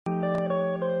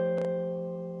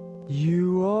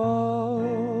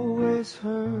always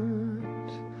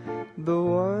hurt the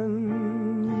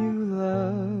one you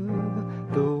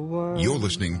love, the one. You're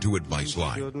listening to Advice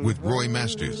Line with Roy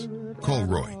Masters. Call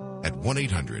Roy at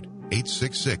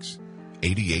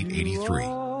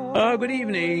 1-800-866-8883. Good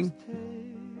evening.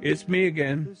 It's me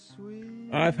again.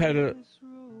 I've had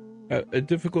a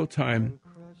difficult time.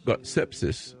 Got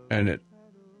sepsis, and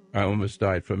I almost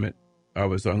died from it. I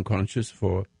was unconscious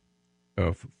for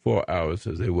 4 hours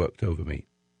as they worked over me.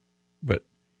 But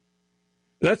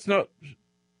let's not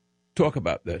talk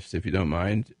about this, if you don't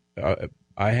mind.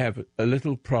 I have a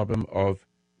little problem of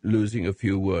losing a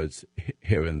few words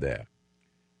here and there.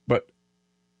 But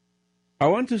I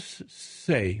want to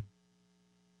say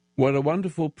what a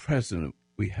wonderful president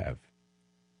we have.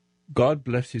 God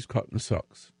bless his cotton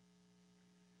socks.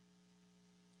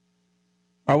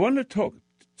 I want to talk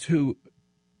to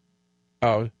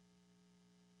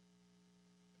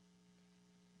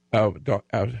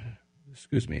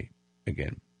excuse me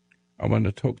again. I want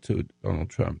to talk to Donald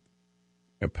Trump.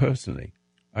 Personally,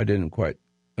 I didn't quite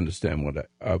understand what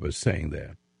I was saying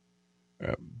there.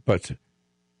 But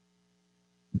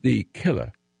the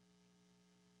killer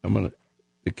in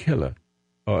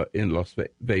Las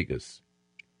Vegas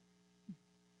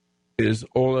is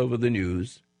all over the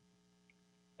news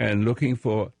and looking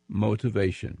for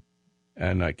motivation.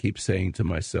 And I keep saying to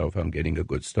myself, I'm getting a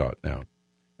good start now.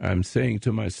 I'm saying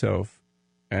to myself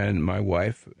and my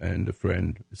wife and a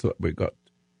friend, it's what we got.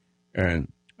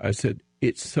 And I said,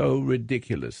 it's so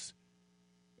ridiculous.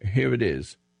 Here it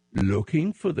is.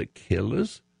 Looking for the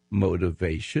killer's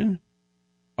motivation?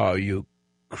 Are you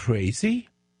crazy?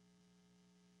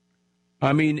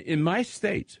 I mean, in my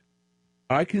state,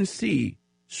 I can see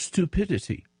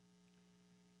stupidity.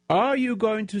 Are you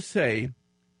going to say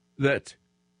that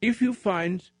if you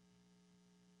find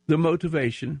the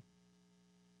motivation,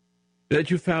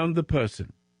 that you found the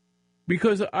person?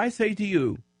 Because I say to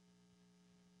you,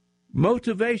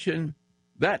 motivation,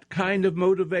 that kind of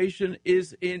motivation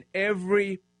is in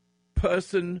every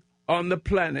person on the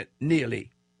planet,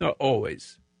 nearly. Not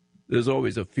always. There's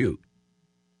always a few.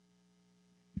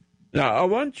 Now, I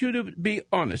want you to be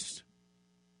honest.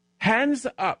 Hands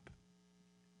up,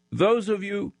 those of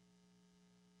you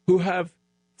who have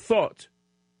thought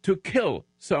to kill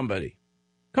somebody.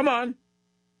 Come on.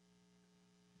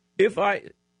 If I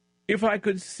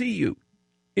could see you,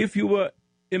 if you were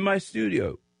in my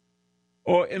studio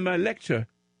or in my lecture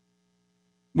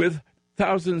with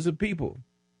thousands of people,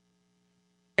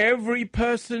 every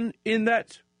person in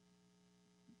that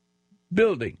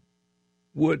building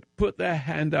would put their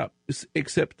hand up,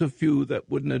 except a few that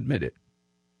wouldn't admit it.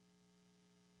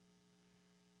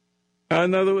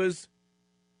 In other words,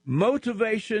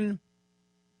 motivation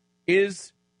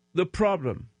is the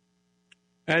problem.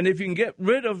 And if you can get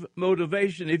rid of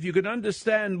motivation, if you can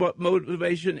understand what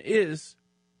motivation is,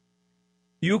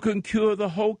 you can cure the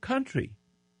whole country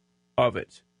of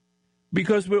it.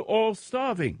 Because we're all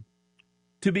starving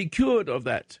to be cured of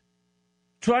that,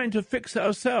 trying to fix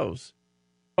ourselves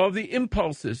of the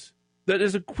impulses that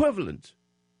is equivalent,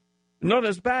 not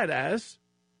as bad as,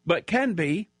 but can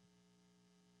be,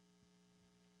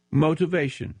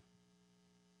 motivation.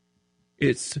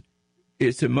 It's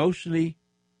emotionally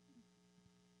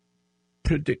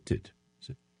predicted.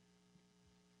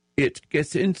 It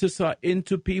gets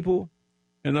into people.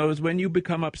 In other words, when you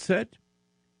become upset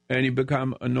and you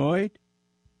become annoyed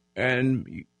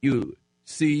and you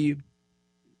see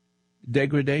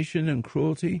degradation and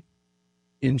cruelty,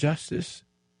 injustice,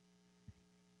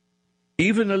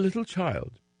 even a little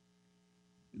child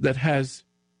that has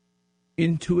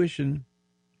intuition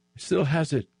still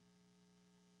has it.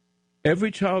 Every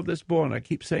child that's born, I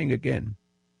keep saying again,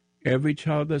 every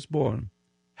child that's born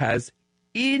has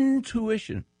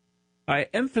intuition. I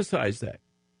emphasize that.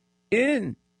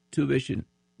 Intuition,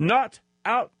 not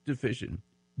out-division.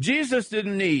 Jesus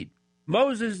didn't need,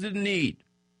 Moses didn't need,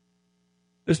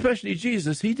 especially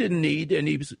Jesus, he didn't need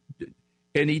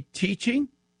any teaching.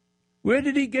 Where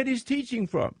did he get his teaching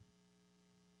from?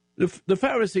 The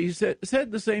Pharisees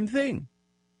said the same thing.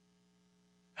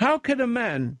 How can a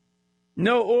man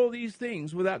know all these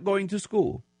things without going to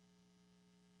school?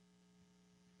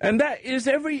 And that is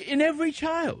in every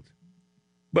child.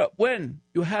 But when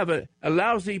you have a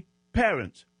lousy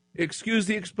parent, excuse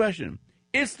the expression,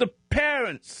 it's the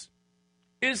parents,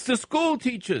 it's the school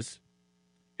teachers,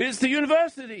 it's the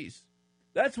universities.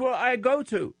 That's where I go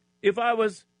to if I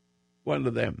was one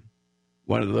of them,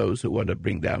 one of those who want to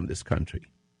bring down this country.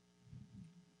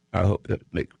 I hope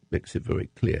that makes it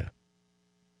very clear.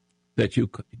 That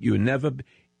you never,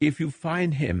 if you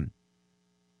find him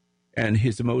and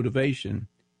his motivation,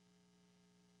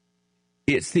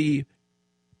 it's the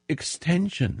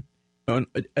extension, on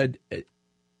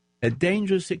a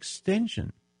dangerous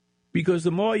extension, because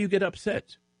the more you get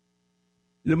upset,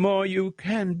 the more you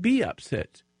can be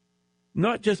upset,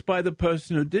 not just by the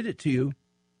person who did it to you,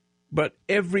 but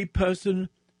every person.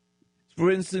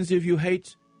 For instance, if you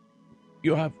hate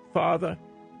your father,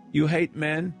 you hate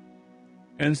men,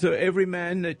 and so every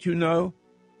man that you know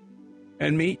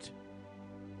and meet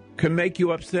can make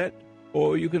you upset,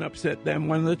 or you can upset them,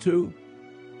 one of the two,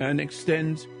 and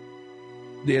extend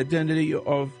the identity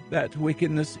of that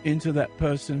wickedness into that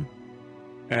person,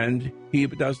 and he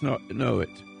does not know it.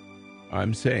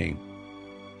 I'm saying,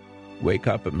 wake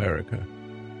up, America.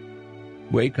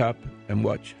 Wake up and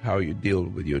watch how you deal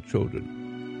with your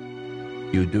children.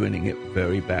 You're doing it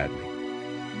very badly.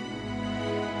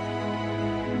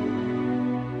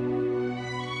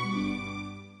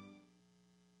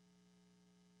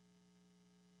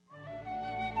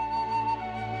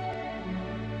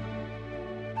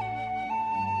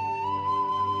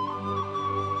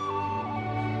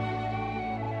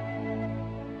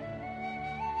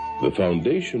 The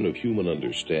foundation of human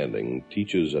understanding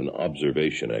teaches an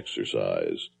observation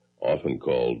exercise, often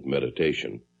called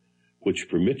meditation, which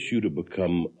permits you to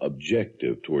become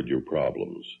objective toward your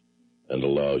problems and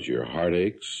allows your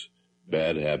heartaches,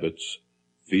 bad habits,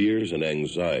 fears, and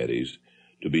anxieties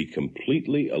to be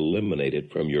completely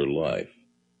eliminated from your life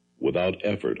without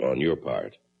effort on your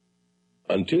part.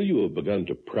 Until you have begun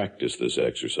to practice this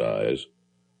exercise,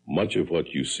 much of what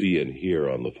you see and hear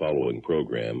on the following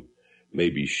program may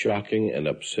be shocking and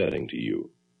upsetting to you.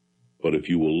 But if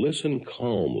you will listen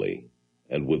calmly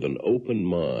and with an open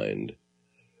mind,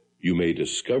 you may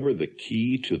discover the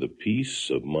key to the peace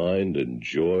of mind and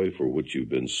joy for which you've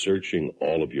been searching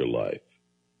all of your life.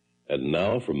 And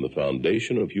now, from the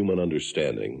foundation of human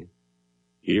understanding,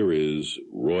 here is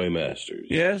Roy Masters.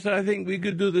 Yes, I think we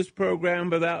could do this program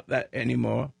without that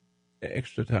anymore. The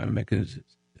extra time can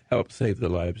help save the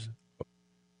lives.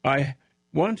 I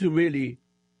want to really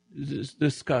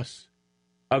discuss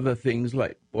other things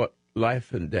like what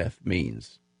life and death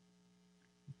means.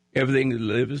 Everything that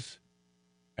lives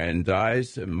and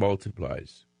dies and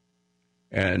multiplies,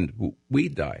 and we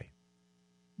die.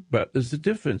 But there's a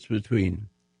difference between,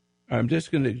 I'm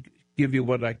just going to give you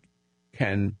what I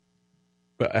can,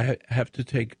 but I have to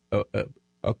take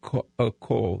a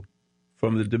call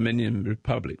from the Dominican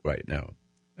Republic right now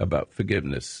about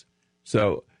forgiveness.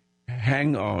 So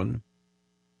hang on.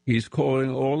 He's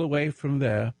calling all the way from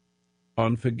there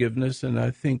on forgiveness, and I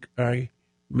think I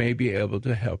may be able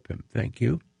to help him. Thank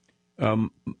you.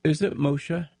 Is it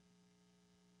Moshe?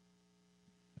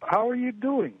 How are you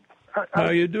doing? How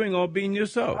are you doing, all being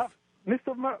yourself?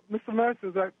 Mr.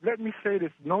 Masters, let me say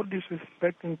this, no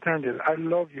disrespect intended. I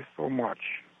love you so much.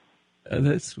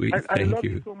 That's sweet. I love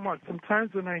you. you so much.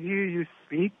 Sometimes when I hear you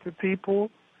speak to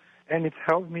people and it's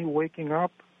helped me waking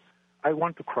up, I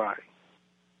want to cry.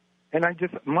 And I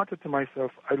just mutter to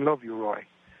myself, I love you, Roy.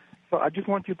 So I just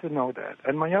want you to know that.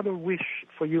 And my other wish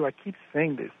for you, I keep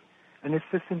saying this, and it's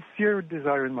a sincere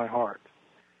desire in my heart,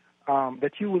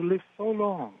 that you will live so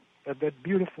long that that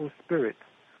beautiful spirit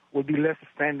will be left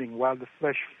standing while the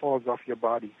flesh falls off your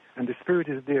body. And the spirit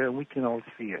is there, and we can all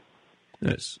see it.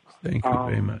 Yes, thank you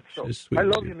very much. So sweet I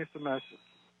love you, Mr.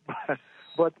 Masters.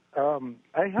 But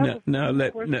I have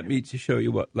let me to show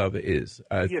you what love is.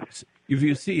 Yes. If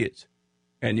you see it,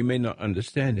 and you may not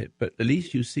understand it, but at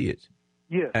least you see it,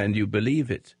 yes, and you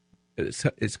believe it.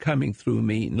 It's coming through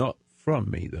me, not from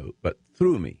me, though, but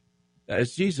through me,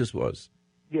 as Jesus was.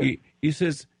 yes.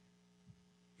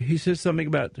 He says something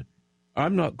about,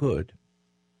 I'm not good.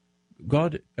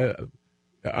 God,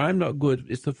 I'm not good.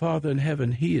 It's the Father in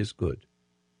heaven. He is good.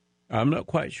 I'm not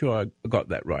quite sure I got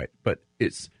that right, but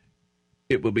it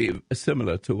will be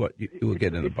similar to what you will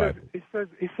get in the Bible. It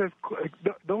says,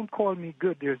 don't call me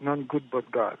good. There's none good but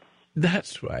God.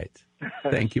 That's right.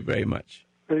 Thank you very much.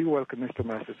 Very welcome, Mr.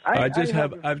 Masters. I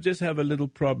just have a little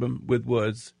problem with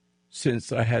words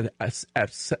since I had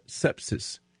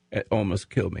sepsis. It almost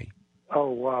killed me. Oh,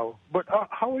 wow. But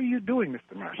how are you doing,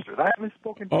 Mr. Masters? I haven't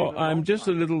spoken to you in a I'm long just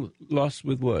time. a little lost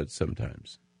with words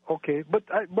sometimes. Okay, but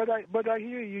I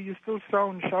hear you. You still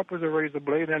sound sharp as a razor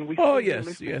blade, and we. Oh, still yes.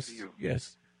 listen to you.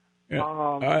 Yes.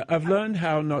 Yeah. I've learned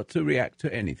how not to react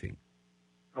to anything.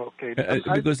 Okay.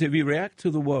 Because if you react to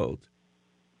the world,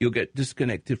 you'll get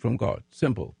disconnected from God.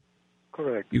 Simple.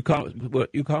 Correct. You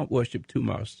can't worship two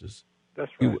masters.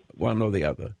 That's right. One or the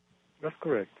other. That's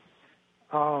correct.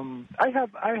 I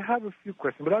have a few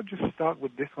questions, but I'll just start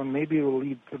with this one. Maybe it will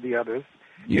lead to the others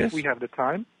if we have the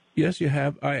time. Yes, you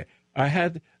have. I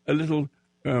had a little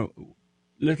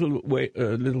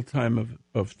time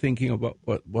of thinking about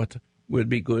what would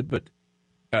be good, but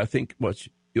I think what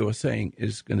you're saying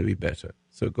is going to be better.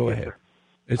 So go ahead.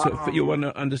 You want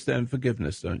to understand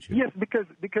forgiveness, don't you? Yes, because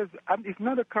it's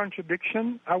not a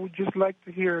contradiction. I would just like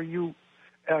to hear you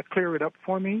clear it up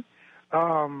for me.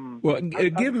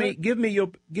 Give me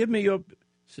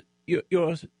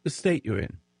the state you're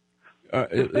in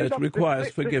that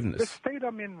requires forgiveness. The state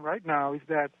I'm in right now is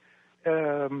that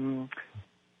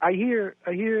I hear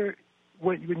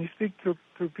when you speak to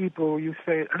people, you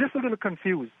say I'm just a little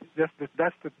confused. That's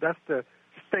the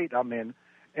state I'm in,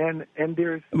 and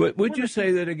there's. Would you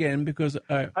say that again? Because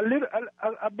a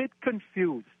bit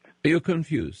confused. You're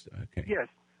confused. Okay. Yes,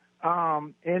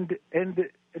 and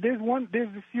there's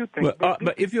a few things.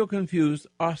 But if you're confused,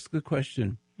 ask the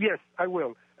question. Yes, I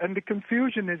will. And the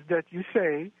confusion is that you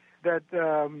say that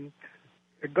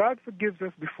God forgives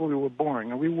us before we were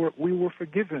born, and we were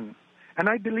forgiven, and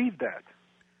I believe that.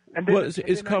 And then,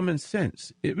 it's common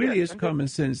sense. It really is common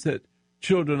sense that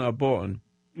children are born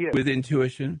with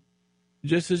intuition,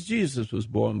 just as Jesus was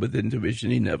born with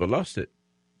intuition. He never lost it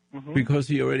because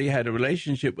he already had a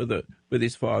relationship with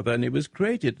his father, and he was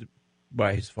created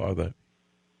by his father.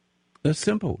 That's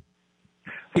simple.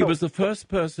 He was the first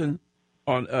person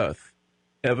on earth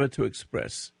ever to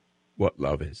express what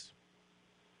love is.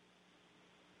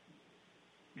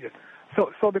 Yes.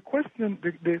 So the question,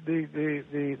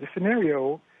 the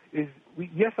scenario is,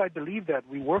 yes, I believe that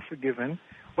we were forgiven,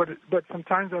 but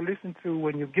sometimes I listen to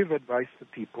when you give advice to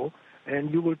people,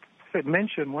 and you will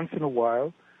mention once in a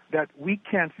while that we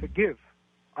can't forgive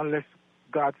unless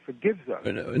God forgives us.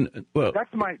 Well,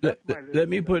 let me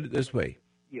listening. put it this way.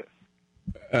 Yes.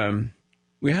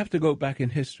 We have to go back in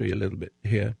history a little bit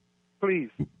here.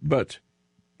 Please. But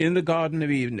in the Garden of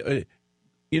Eden,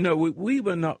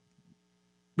 we're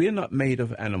not made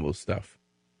of animal stuff.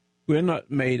 We're not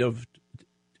made of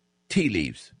tea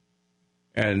leaves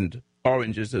and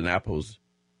oranges and apples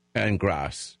and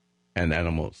grass and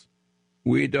animals.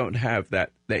 We don't have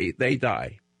that. They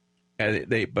die,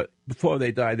 but before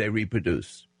they die, they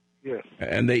reproduce. Yes.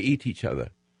 And they eat each other,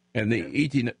 and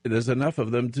there's enough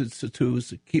of them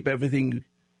to keep everything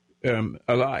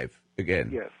alive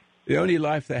again. Yes. The only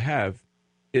life they have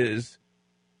is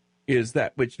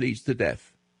that which leads to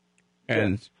death,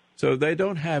 and so they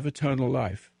don't have eternal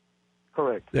life.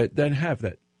 Correct. They don't have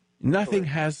that. Nothing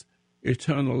has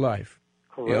eternal life.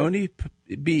 Correct. The only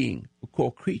being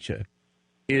called creature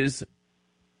is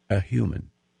a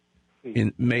human,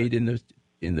 made in the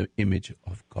image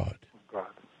of God. God.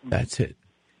 That's it.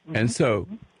 And so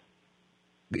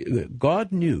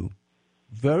God knew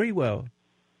very well,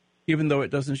 even though it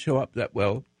doesn't show up that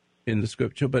well in the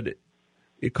scripture, but it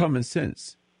common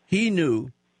sense. He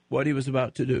knew what he was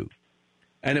about to do.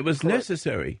 And it was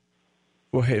necessary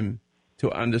for him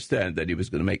to understand that he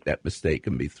was going to make that mistake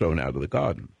and be thrown out of the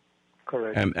garden.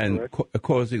 Correct. And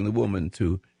causing the woman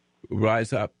to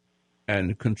rise up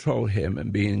and control him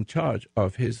and be in charge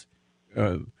of his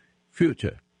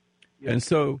future. Yes. And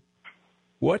so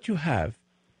what you have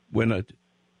when a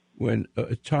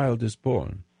child is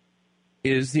born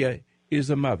is a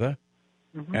mother,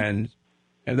 and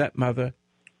that mother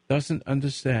doesn't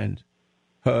understand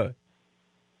her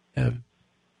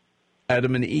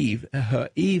Adam and Eve, her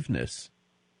Eveness.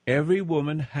 Every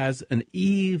woman has an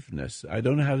Eveness. I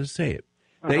don't know how to say it.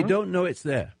 They don't know it's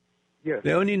there. Yes.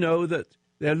 They only know that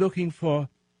they're looking for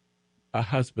a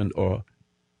husband or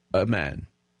a man.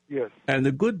 Yes. And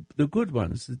the good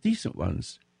ones, the decent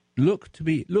ones, look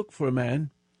for a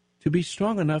man to be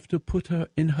strong enough to put her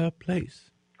in her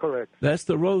place. Correct. That's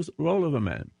the role of a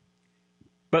man.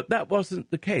 But that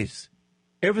wasn't the case.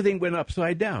 Everything went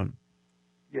upside down.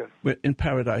 Yes. In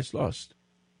Paradise Lost.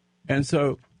 And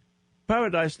so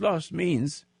Paradise Lost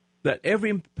means that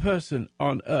every person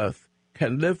on earth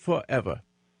can live forever.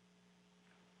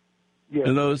 Yes.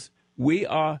 And we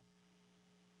are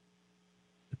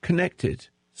connected,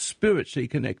 spiritually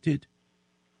connected,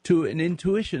 to an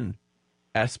intuition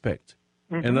aspect.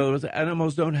 In other words,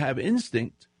 animals don't have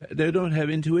instinct. They don't have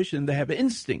intuition. They have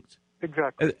instinct.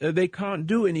 Exactly. They can't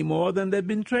do any more than they've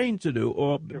been trained to do,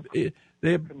 or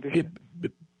they're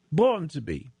born to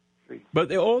be. But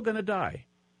they're all going to die.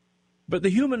 But the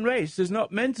human race is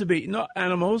not meant to be, not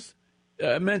animals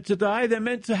meant to die. They're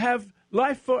meant to have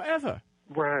life forever.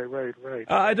 Right.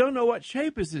 I don't know what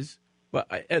shape this is, but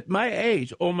at my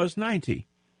age, almost 90,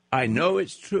 I know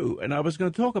it's true. And I was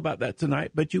going to talk about that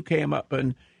tonight, but you came up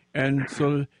and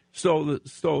sort of stole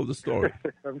the story.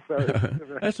 I'm sorry.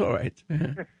 That's all right.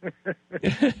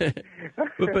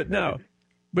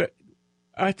 but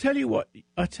I tell you what.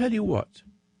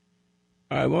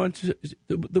 I want to.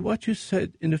 What you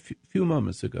said in a few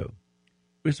moments ago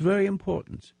was very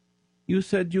important. You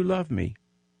said you love me.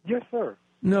 Yes, sir.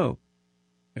 No,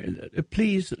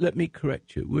 Please let me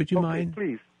correct you. Would you Okay, mind?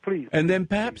 please. And then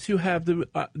perhaps you have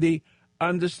the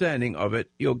understanding of it.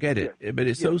 You'll get it. Yes. But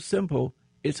it's so simple.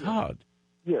 It's hard.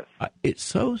 Yes. It's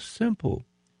so simple.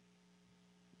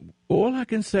 All I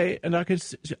can say, and I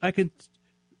can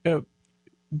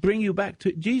bring you back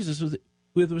to Jesus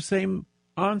with the same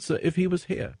answer if he was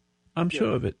here. I'm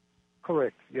sure of it.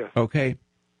 Correct, yes. Okay.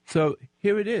 So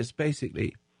here it is,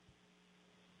 basically.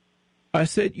 I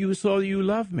said, you saw you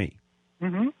love me,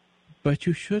 but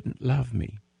you shouldn't love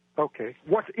me. Okay.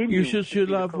 What's in you? You should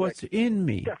love what's in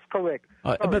me. That's correct.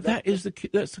 But that's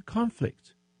the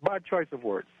conflict. Bad choice of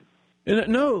words.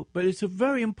 No, but it's a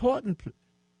very important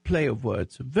play of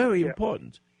words. Very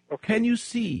important. Okay. Can you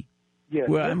see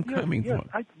where I'm coming from?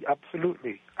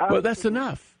 Absolutely. Well, that's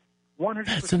enough. 100%.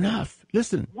 That's enough.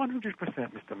 Listen. 100%,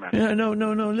 Mr. Man.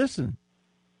 No, listen.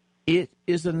 It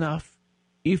is enough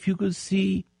if you could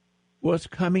see what's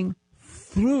coming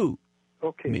through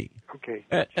me. Okay.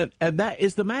 And that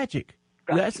is the magic.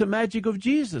 Gotcha. That's the magic of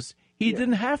Jesus. He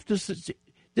didn't have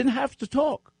to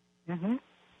talk.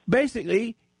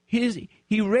 Basically,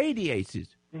 he radiated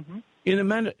in a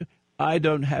manner. I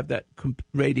don't have that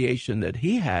radiation that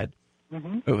he had.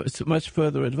 It's much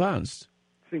further advanced.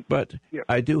 But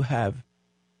I do have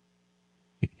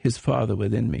his Father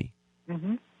within me.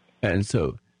 And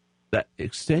so that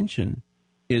extension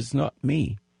is not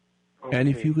me. Okay. And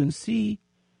if you can see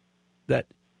that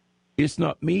it's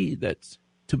not me that's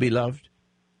to be loved,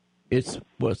 it's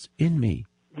what's in me.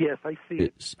 Yes, I see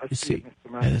it. I see it,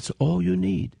 Mr. Man. And that's all you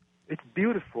need. It's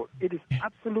beautiful. It is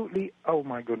absolutely, oh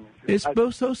my goodness. It's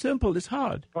both so simple, it's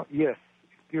hard. Yes,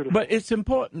 it's beautiful. But it's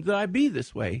important that I be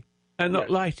this way and not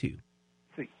lie to you.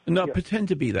 And not pretend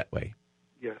to be that way.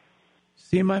 Yes.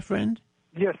 See, my friend?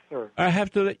 Yes, sir. I have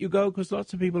to let you go because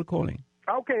lots of people are calling.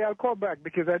 Okay, I'll call back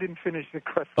because I didn't finish the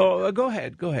question. Oh, go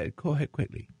ahead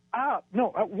quickly.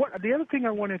 No, the other thing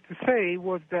I wanted to say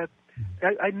was that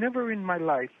I never in my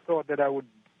life thought that I would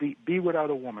be without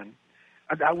a woman.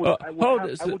 And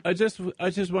I just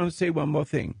want to say one more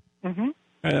thing. And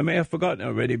I may have forgotten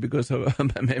already because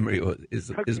my memory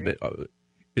is a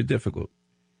bit difficult.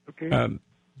 Okay.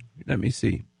 Let me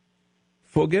see.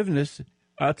 Forgiveness.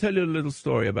 I'll tell you a little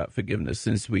story about forgiveness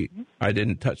since I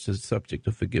didn't touch the subject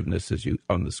of forgiveness as you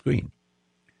on the screen.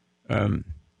 Let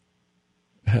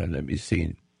me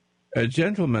see. A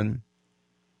gentleman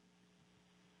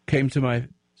came to my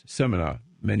seminar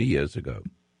many years ago,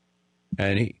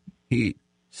 and he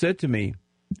said to me,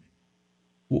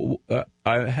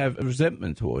 I have a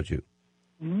resentment towards you.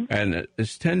 And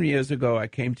it's 10 years ago I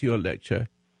came to your lecture,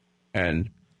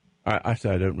 and I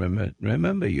said, I don't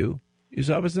remember you. He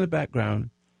said, I was in the background,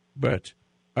 but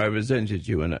I resented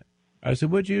you. And I said,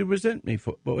 what do you resent me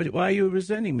for? Why are you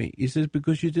resenting me? He says,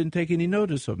 because you didn't take any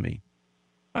notice of me.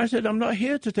 I said, I'm not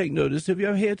here to take notice of you.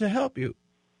 I'm here to help you.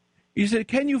 He said,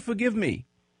 can you forgive me?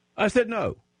 I said,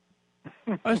 no.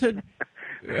 I said,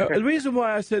 the reason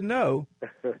why I said no,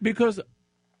 because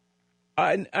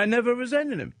I never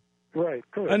resented him. Right,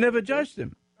 correct. I never judged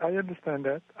him. I understand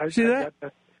that. I get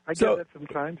that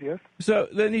sometimes, yes. So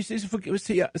then he says,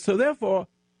 so therefore,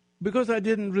 because I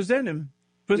didn't resent him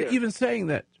for even saying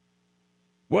that,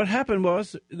 what happened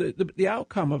was, the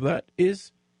outcome of that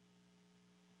is,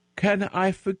 can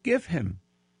I forgive him?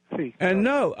 And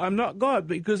no, I'm not God,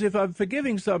 because if I'm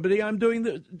forgiving somebody, I'm doing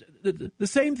the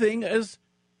same thing as,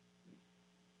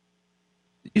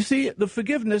 you see, the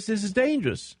forgiveness is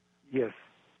dangerous. Yes.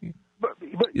 But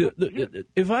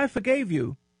if I forgave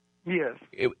you, yes,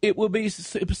 it will be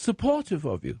supportive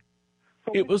of you.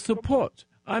 It will support.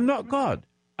 I'm not God.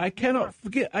 I cannot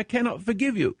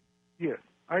forgive you. Yes,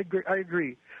 I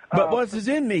agree. But what is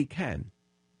in me can.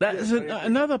 That is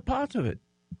another part of it.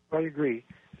 I agree.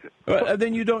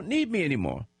 Then you don't need me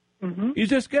anymore. You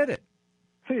just get it.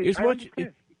 It's what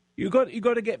you got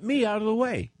to get me out of the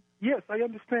way. Yes, I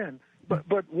understand.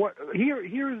 But what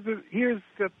here's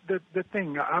the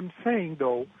thing. I'm saying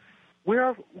though, we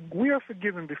are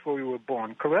forgiven before we were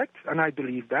born, correct? And I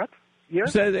believe that.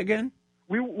 Yes. Say that again.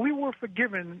 We were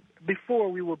forgiven before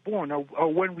we were born,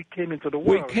 or when we came into the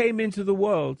world. We came into the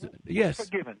world. Yes.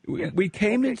 Forgiven. We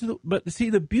came into the. But see,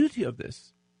 the beauty of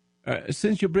this,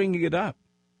 since you're bringing it up,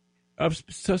 I've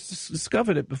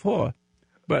discovered it before,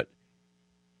 but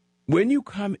when you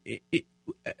come,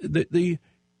 the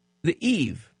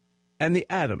Eve and the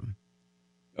Adam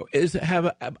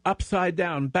have an upside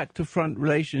down, back to front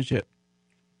relationship.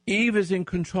 Eve is in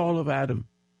control of Adam.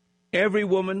 Every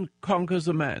woman conquers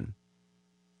a man.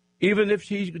 Even if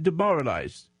she's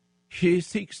demoralized, she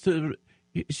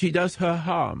does her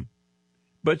harm.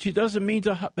 But she doesn't mean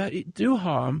to do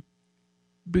harm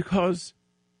because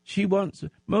she wants,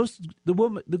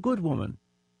 the good woman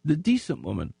the decent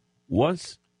woman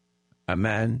wants a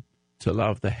man to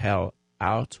love the hell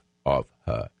out of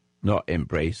her, not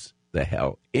embrace the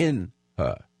hell in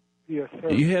her. Yes, sir.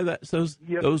 You hear that? Those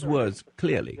sir. words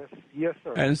clearly. Yes,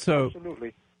 sir. And so,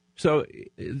 absolutely. So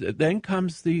then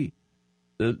comes the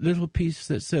little piece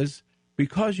that says,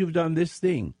 because you've done this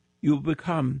thing, you'll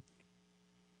become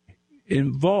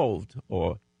involved,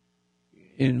 or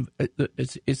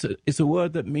it's a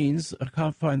word that means, I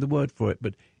can't find the word for it,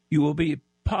 but you will be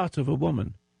part of a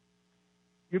woman.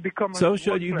 You become so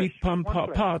shall you become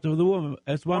part of the woman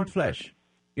as one flesh.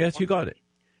 Yes, you got it.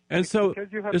 And so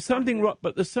there's something wrong,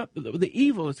 but the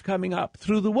evil is coming up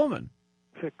through the woman.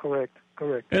 Correct.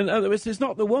 In other words, it's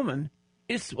not the woman,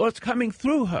 it's what's coming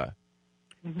through her.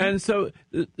 Mm-hmm. And so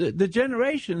the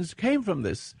generations came from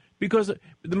this, because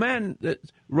the man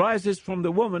that rises from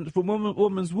the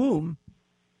woman's womb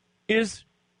is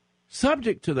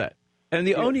subject to that. And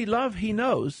the only love he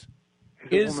knows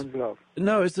is woman's love.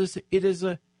 No, it is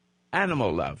a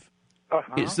animal love.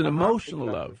 It's an emotional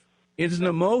love. It is an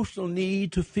emotional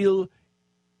need to feel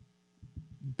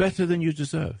better than you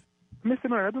deserve. Mr.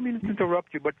 Murray, I don't mean to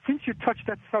interrupt you, but since you touched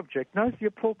that subject, now is the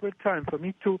appropriate time for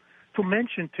me to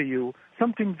mention to you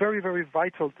something very, very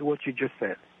vital to what you just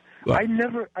said. What? I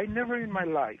never in my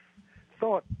life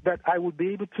thought that I would be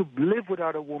able to live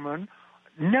without a woman.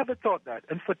 Never thought that.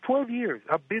 And for 12 years,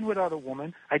 I've been without a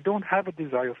woman. I don't have a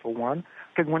desire for one,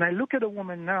 because when I look at a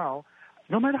woman now,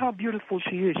 no matter how beautiful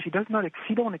she is, she don't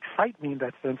excite me in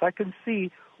that sense. I can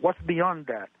see what's beyond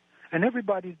that. And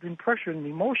everybody's been pressuring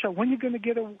me, Moshe, when are you going to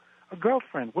get a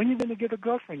girlfriend? When are you going to get a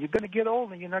girlfriend? You're going to get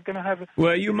old and you're not going to have a...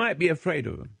 Well, you might be afraid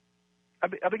of them. I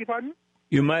beg your pardon?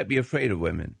 You might be afraid of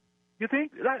women. You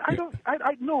think?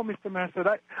 I know, Mr. Master.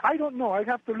 I don't know. I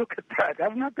have to look at that.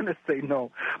 I'm not going to say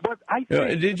no. But I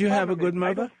think... Did you have a good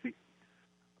mother?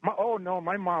 Oh, no,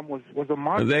 my mom was a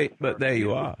monster. But there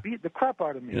you are. Beat the crap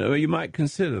out of me. You might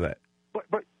consider that.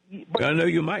 But I know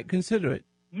you might consider it.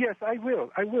 Yes, I will.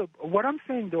 What I'm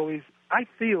saying, though, is I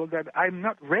feel that I'm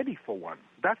not ready for one.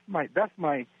 That's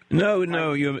my.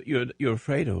 No, you're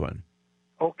afraid of one.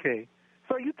 Okay.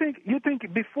 So you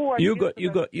think before I you got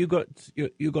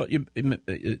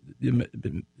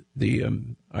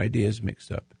the ideas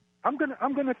mixed up. I'm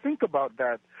gonna think about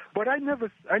that, but I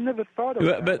never thought of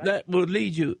that. But that will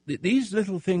lead you. These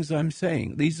little things I'm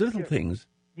saying, these little things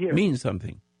mean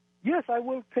something. Yes, I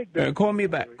will take that. Call me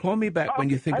back. Call me back when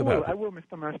you think about it. I will,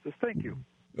 Mr. Masters. Thank you.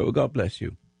 Oh, God bless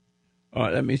you. All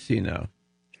right, let me see now.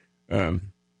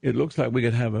 It looks like we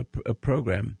could have a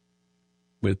program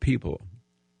with people.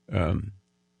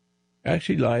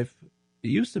 Actually, live. It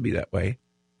used to be that way.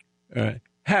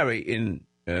 Harry in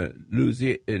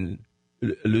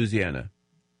Louisiana.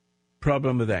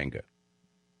 Problem with anger.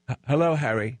 Hello,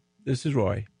 Harry. This is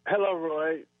Roy. Hello,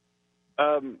 Roy.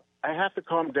 I have to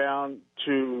calm down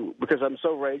because I'm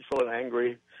so rageful and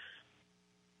angry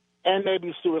and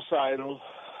maybe suicidal.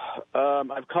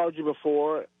 I've called you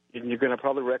before, and you're going to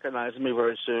probably recognize me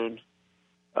very soon.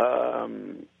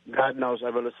 God knows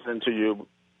I've been listening to you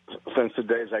since the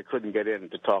days I couldn't get in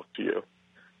to talk to you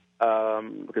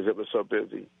because it was so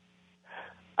busy.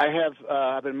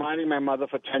 I've been minding my mother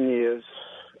for 10 years,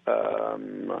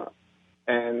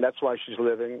 and that's why she's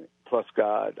living, plus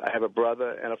God. I have a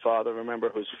brother and a father, remember,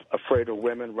 who's afraid of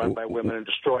women, run by women, and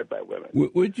destroyed by women.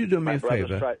 Would you do me a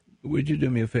favor? Would you do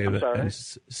me a favor and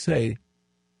say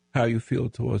how you feel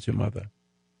towards your mother?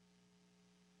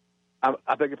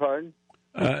 I beg your pardon?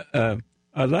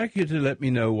 I'd like you to let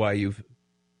me know how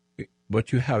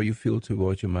you feel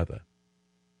towards your mother.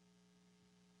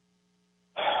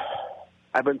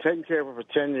 I've been taking care of her for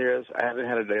 10 years. I haven't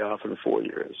had a day off in 4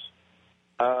 years.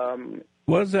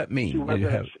 What does that mean?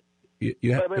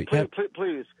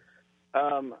 Please.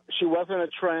 She wasn't a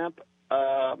tramp.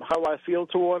 How I feel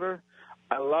toward her,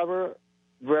 I love her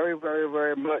very, very,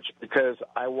 very much because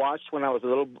I watched when I was a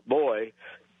little boy,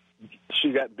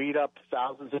 she got beat up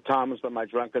thousands of times by my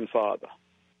drunken father.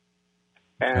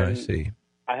 And I see.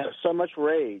 I have so much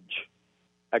rage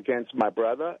against my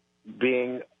brother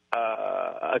being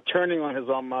turning on his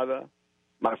own mother,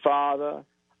 my father.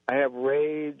 I have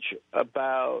rage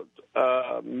about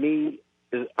me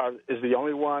is the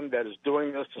only one that is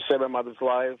doing this to save my mother's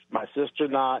life. My sister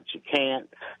not. She can't.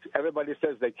 Everybody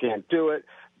says they can't do it.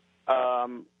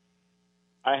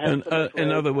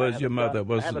 In other words, your mother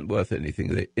wasn't worth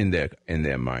anything in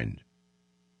their mind.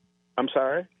 I'm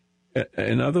sorry?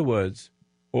 In other words,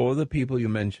 all the people you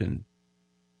mentioned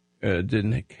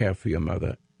didn't care for your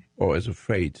mother or was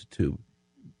afraid to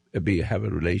have a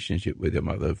relationship with your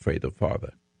mother, afraid of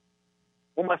father.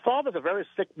 Well, my father's a very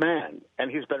sick man,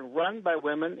 and he's been run by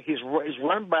women. He's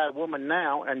run by a woman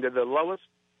now, and they're the lowest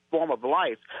form of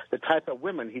life, the type of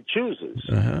women he chooses.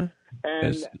 Uh-huh.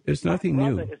 And it's nothing my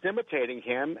new. brother is imitating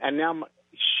him, and now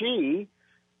she,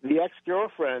 the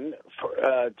ex-girlfriend,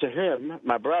 to him,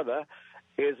 my brother,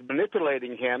 is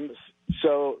manipulating him,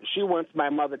 so she wants my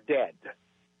mother dead.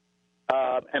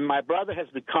 And my brother has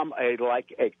become a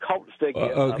cult figure.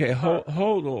 Okay,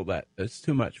 hold all that. That's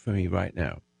too much for me right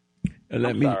now.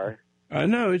 I'm sorry.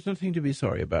 No, it's nothing to be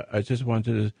sorry about. I just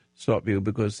wanted to stop you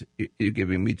because you're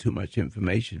giving me too much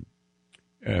information.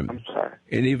 I'm sorry.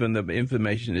 And even the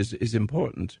information is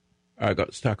important. I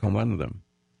got stuck on one of them.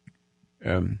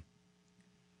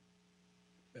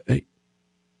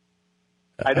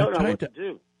 I don't know what to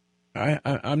do.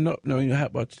 I'm not knowing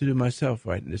what to do myself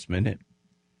right in this minute.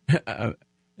 The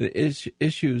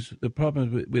issues, the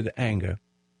problems with anger.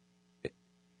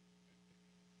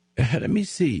 Let me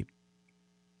see.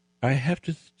 I have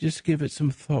to just give it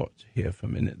some thought here for a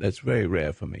minute. That's very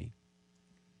rare for me.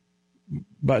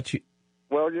 But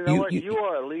well, you know what? You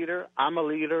are a leader. I'm a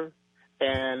leader.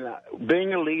 And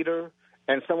being a leader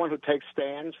and someone who takes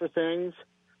stands for things,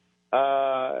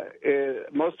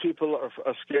 most people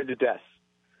are scared to death.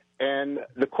 And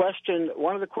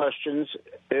one of the questions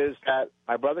is that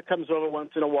my brother comes over once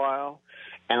in a while,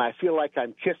 and I feel like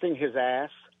I'm kissing his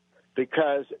ass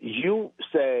because you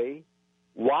say,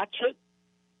 watch it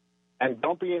and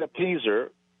don't be an appeaser.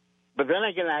 But then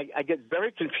again, I get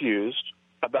very confused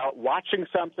about watching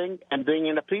something and being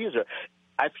an appeaser.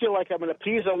 I feel like I'm an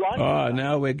appeaser watching something.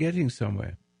 Now we're getting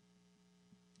somewhere.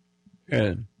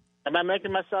 Am I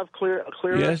making myself clear?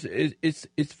 Yes,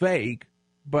 it's vague,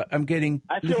 but I'm getting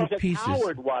little pieces. I feel like a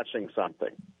coward watching something.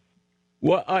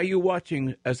 What are you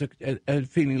watching as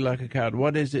feeling like a coward?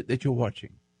 What is it that you're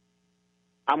watching?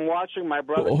 I'm watching my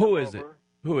brother. Who is it?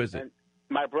 Who is it?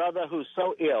 My brother, who's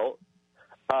so ill,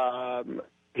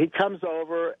 he comes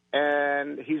over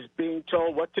and he's being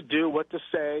told what to do, what to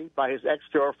say by his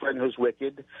ex-girlfriend who's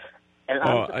wicked. And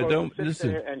I don't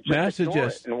listen. May I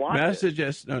suggest?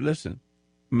 No, listen.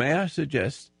 May I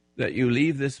suggest that you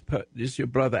leave this your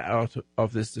brother out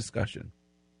of this discussion?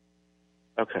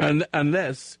 Okay. And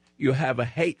unless you have a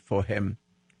hate for him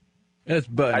that's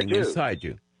burning inside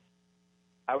you.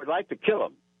 I would like to kill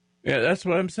him. Yeah, that's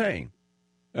what I'm saying.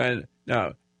 And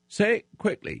now, say it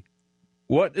quickly.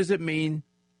 What does it mean?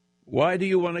 Why do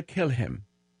you want to kill him?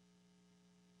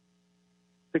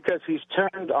 Because he's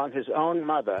turned on his own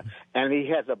mother, and he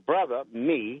has a brother,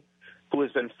 me, who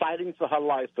has been fighting for her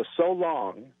life for so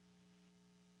long.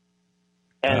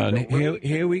 And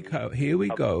here we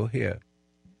go.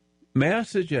 May I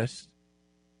suggest,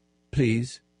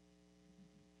 please,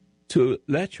 to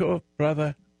let your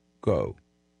brother go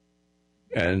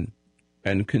and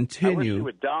continue. I wish he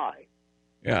would die.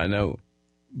 Yeah, I know,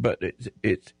 but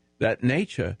it's that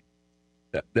nature,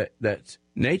 that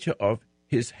nature of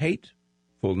his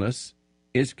hatefulness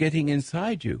is getting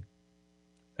inside you.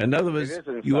 In other words,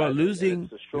 you are losing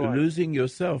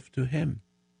yourself to him,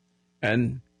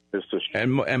 and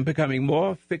becoming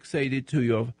more fixated to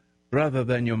your brother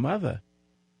than your mother.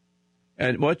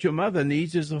 And what your mother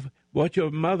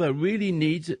really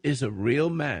needs is a real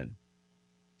man.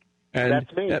 And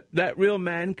that's me. That real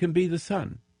man can be the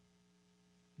son.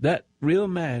 That real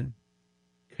man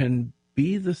can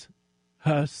be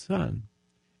her son.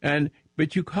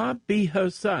 But you can't be her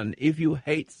son if you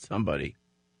hate somebody.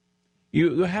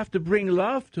 You have to bring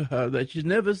love to her that she's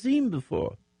never seen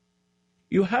before.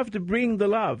 You have to bring the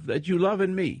love that you love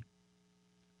in me.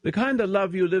 The kind of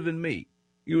love you live in me.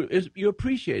 You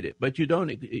appreciate it, but you don't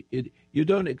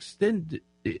extend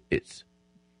it.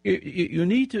 You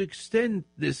need to extend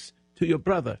this to your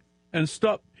brother and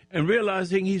stop and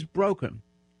realizing he's broken.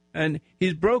 And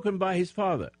he's broken by his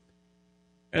father.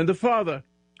 And the father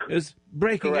is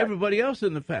breaking everybody else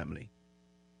in the family.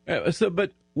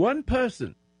 But one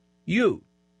person, you,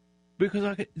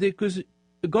 because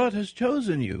God has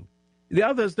chosen you. The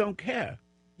others don't care.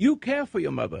 You care for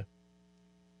your mother.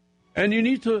 And you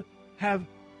need to have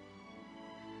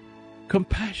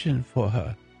compassion for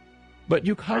her. But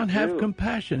you can't have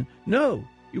compassion. No,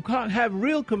 you can't have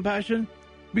real compassion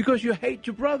because you hate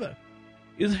your brother.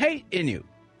 There's hate in you.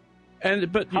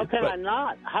 How can I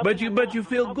not? But you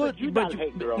feel good. But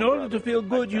in order to feel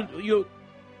good, you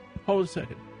hold a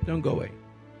second. Don't go away.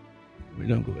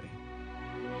 Don't go away.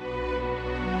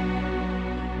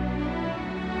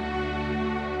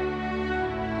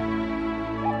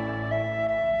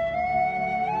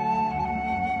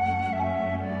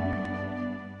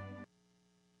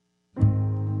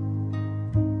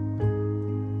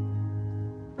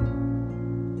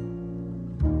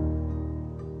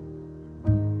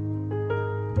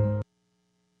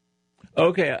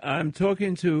 Okay, I'm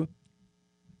talking to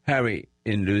Harry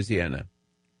in Louisiana,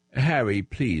 Harry,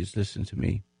 please listen to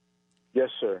me. Yes,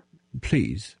 sir.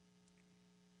 Please.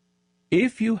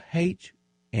 If you hate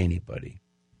anybody,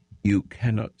 you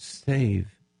cannot save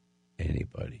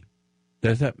anybody.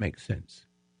 Does that make sense?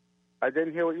 I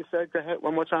didn't hear what you said. Go ahead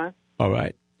one more time. All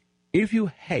right. If you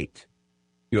hate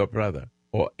your brother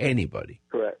or anybody,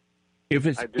 Correct. if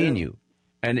it's in you,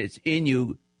 and it's in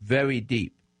you very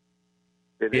deep,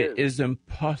 it is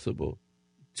impossible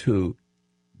to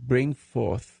bring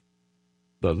forth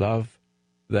the love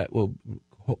that will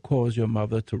cause your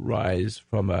mother to rise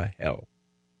from her hell.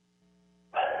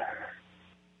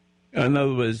 In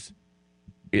other words,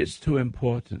 it's too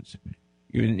important.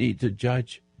 You need to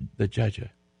judge the judger.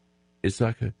 It's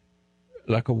like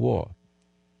a war.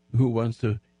 Who wants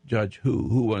to judge who?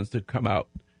 Who wants to come out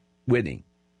winning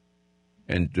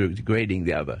and degrading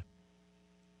the other?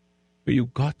 But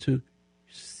you've got to,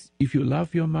 if you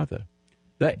love your mother,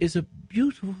 that is a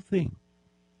beautiful thing.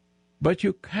 But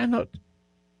you cannot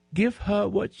give her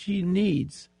what she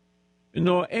needs,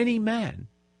 nor any man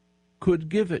could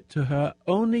give it to her,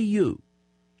 only you.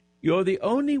 You're the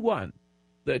only one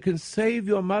that can save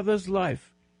your mother's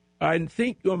life. I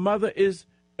think your mother is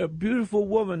a beautiful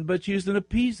woman, but she's an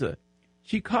appeaser.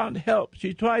 She can't help.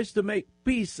 She tries to make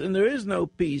peace, and there is no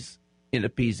peace in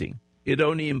appeasing. It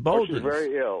only emboldens. She's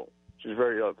very ill. She's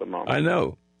very ill at the moment. I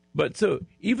know. But so,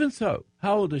 even so,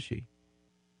 how old is she?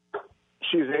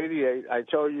 She's 88. I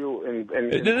told you in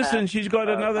listen, past, she's got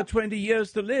another 20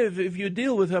 years to live if you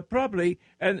deal with her properly.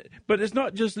 But it's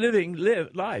not just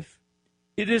life.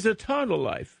 It is eternal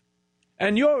life.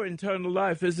 And your eternal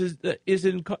life is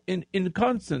in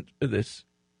constant with this.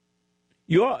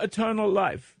 Your eternal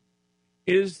life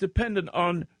is dependent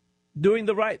on doing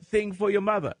the right thing for your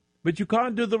mother. But you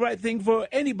can't do the right thing for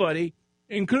anybody,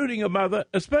 including your mother,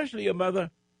 especially your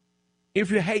mother, if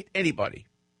you hate anybody.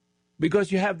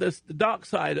 Because you have the dark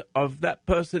side of that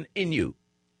person in you.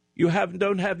 You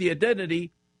don't have the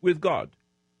identity with God.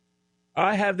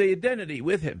 I have the identity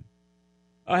with him.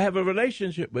 I have a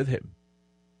relationship with him.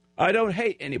 I don't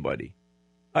hate anybody.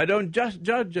 I don't just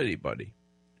judge anybody.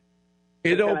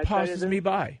 It all passes me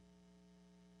by.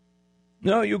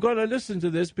 No, you've got to listen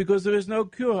to this because there is no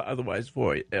cure otherwise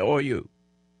for it or you.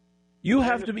 You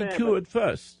have to be cured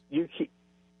first. You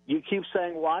keep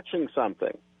saying watching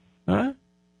something. Huh?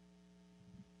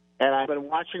 And I've been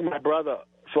watching my brother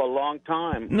for a long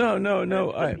time. No.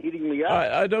 Eating me up.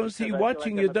 I don't see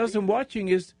watching. It doesn't. Watching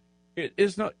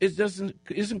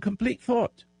isn't complete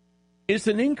thought. It's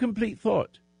an incomplete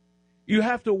thought. You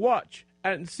have to watch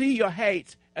and see your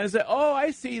hate and say, "Oh,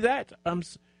 I see that. I'm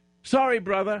sorry,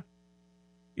 brother."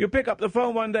 You pick up the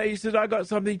phone one day. He says, "I got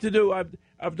something to do.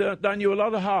 I've done you a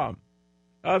lot of harm.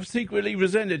 I've secretly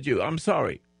resented you. I'm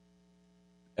sorry."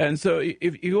 And so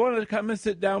if you want to come and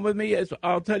sit down with me,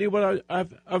 I'll tell you what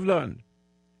I've learned.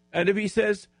 And if he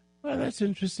says, "Well, that's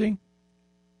interesting,"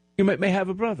 you may have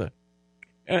a brother.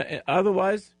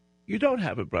 Otherwise, you don't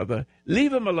have a brother.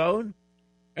 Leave him alone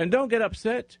and don't get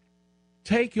upset.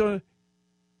 Take your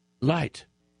light,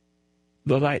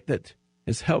 the light that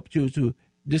has helped you to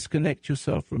disconnect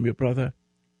yourself from your brother,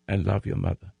 and love your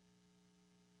mother.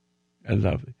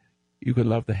 And you can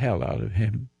love the hell out of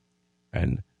him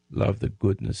and love the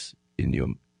goodness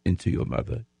into your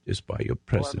mother just by your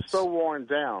presence. Well, I'm so worn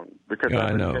down because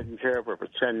I've been taking care of her for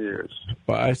 10 years.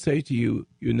 But I say to you,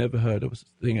 you never heard of a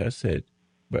thing I said,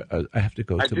 but I have to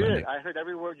go to my next. I heard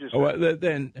every word you said. Oh, well,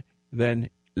 then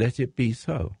let it be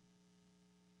so.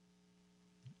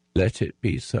 Let it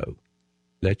be so.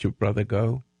 Let your brother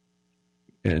go.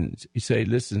 And you say,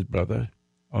 "Listen, brother,"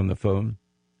 on the phone,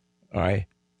 I've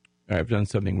done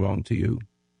something wrong to you.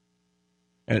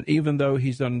 And even though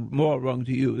he's done more wrong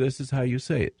to you, this is how you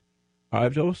say it.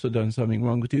 "I've also done something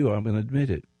wrong to you. I'm going to admit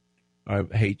it. I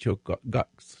hate your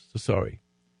guts. Sorry.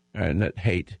 And that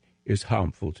hate is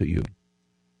harmful to you.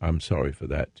 I'm sorry for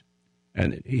that."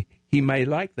 And he may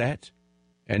like that,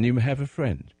 and you may have a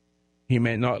friend. He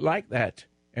may not like that,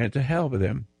 and to hell with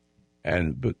him.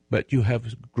 But you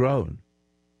have grown.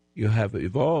 You have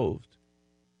evolved.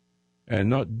 And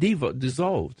not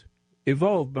dissolved.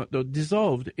 Evolved, but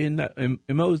dissolved in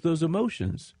those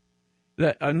emotions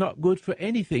that are not good for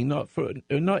anything, not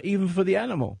even for the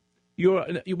animal.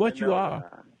 What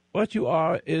you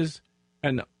are is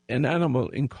an animal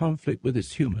in conflict with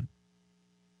its human.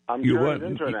 I'm turned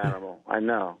into an animal. I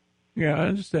know. Yeah, I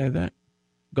understand that.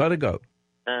 Gotta go.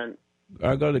 And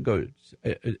I gotta go.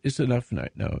 It's enough now.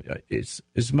 No, it's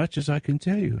as much as I can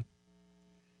tell you.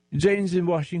 Jane's in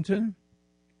Washington.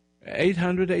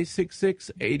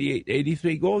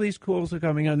 800-866-8883. All these calls are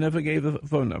coming. I never gave the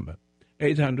phone number.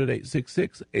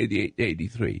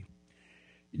 800-866-8883.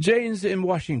 Jane's in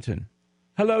Washington.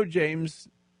 Hello, James.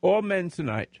 All men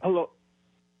tonight. Hello,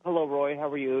 Roy. How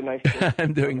are you? Nice to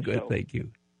I'm doing good, show. thank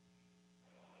you.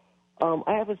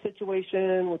 I have a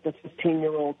situation with a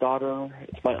 15-year-old daughter.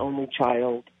 It's my only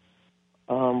child.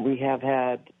 We have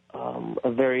had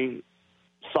a very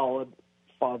solid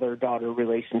father-daughter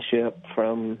relationship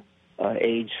from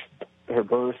age her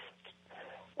birth.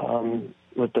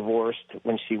 Was divorced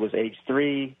when she was age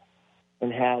 3,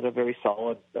 and had a very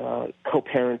solid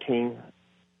co-parenting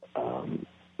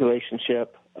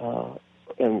relationship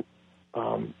and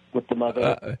with the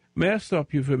mother. May I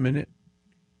stop you for a minute?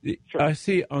 Sure. I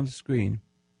see on the screen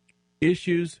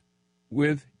issues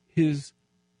with his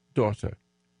daughter.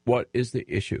 What is the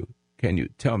issue? Can you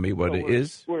tell me what it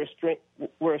is?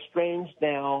 We're estranged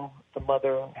now. The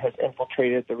mother has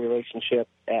infiltrated the relationship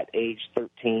at age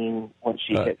 13 when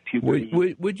she hit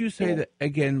puberty. Would you say that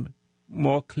again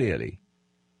more clearly?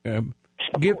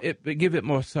 Give it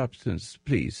more substance,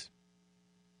 please.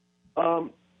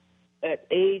 At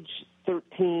age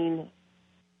 13.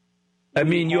 I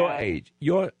mean your age.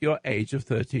 Your age of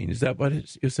 13. Is that what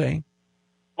you're saying?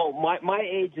 Oh, my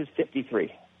age is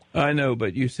 53. I know,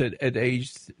 but you said at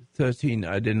age 13.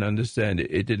 I didn't understand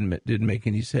it. It didn't make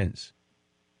any sense.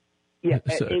 Yeah,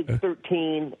 at age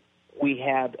 13, we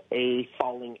had a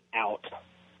falling out,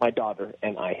 my daughter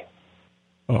and I.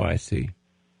 Oh, I see.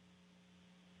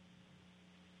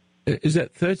 Is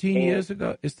that 13 years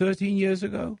ago? Is 13 years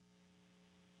ago?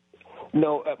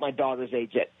 No, at my daughter's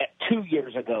age. At 2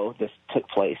 years ago, this took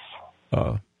place.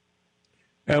 Oh.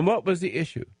 And what was the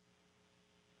issue?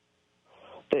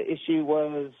 The issue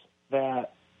was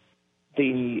that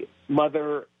the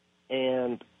mother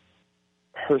and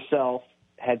herself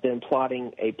had been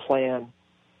plotting a plan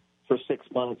for 6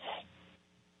 months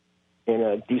in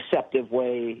a deceptive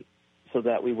way so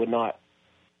that we would not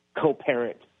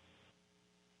co-parent.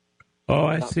 Oh,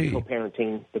 I see. Not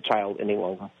co-parenting the child any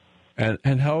longer.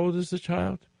 And how old is the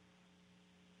child?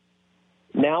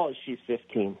 Now she's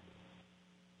 15.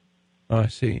 Oh, I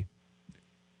see.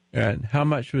 And how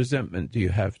much resentment do you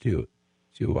have to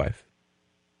your wife?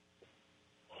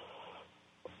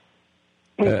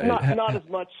 Not as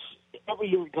much. Every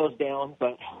year it goes down,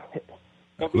 but...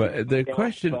 the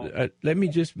question, let me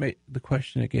just make the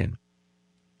question again.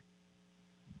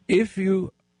 If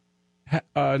you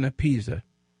are an appeaser,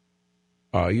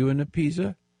 are you an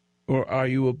appeaser or are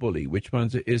you a bully? Which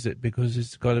one is it? Because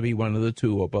it's got to be one of the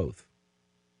two or both.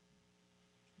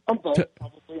 I'm both,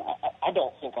 probably. I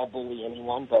don't think I bully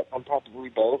anyone, but I'm probably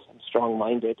both. I'm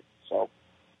strong-minded, so...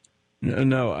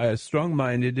 No,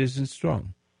 strong-minded isn't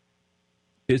strong.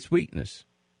 It's weakness.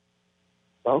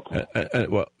 Okay.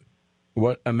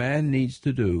 What a man needs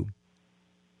to do...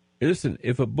 Listen,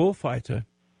 if a bullfighter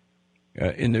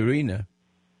in the arena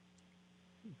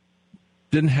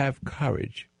didn't have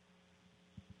courage,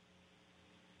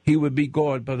 he would be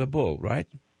gored by the bull, right?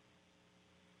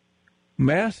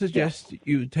 May I suggest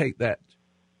you take that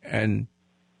and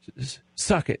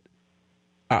suck it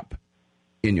up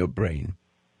in your brain?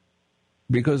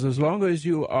 Because as long as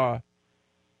you are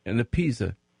an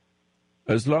appeaser,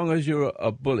 as long as you're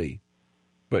a bully,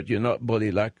 but you're not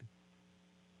bully like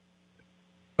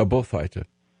a bullfighter,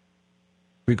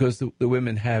 because the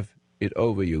women have it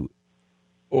over you.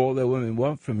 All the women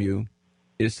want from you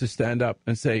is to stand up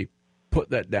and say, put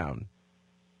that down,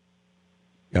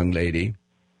 young lady.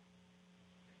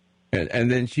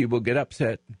 And then she will get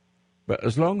upset. But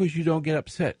as long as you don't get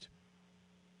upset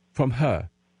from her,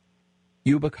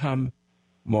 you become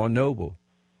more noble.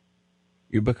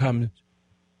 You become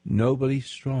nobly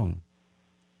strong.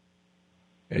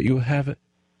 You have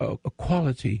a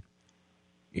quality.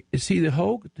 See, the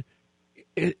whole...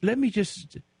 let me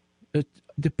just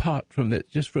depart from that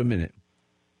just for a minute.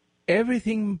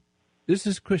 Everything... This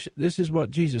is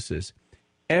what Jesus says.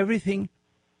 Everything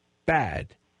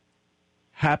bad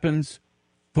happens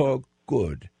for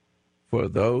good for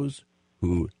those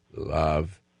who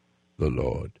love the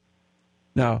Lord.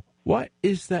 Now, what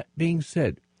is that being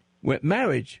said? With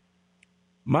marriage,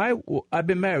 I've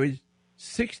been married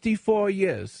 64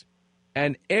 years,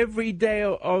 and every day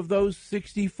of those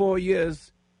 64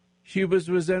 years, she was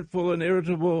resentful and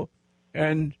irritable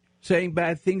and saying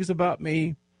bad things about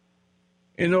me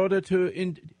in order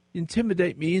to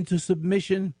intimidate me into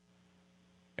submission.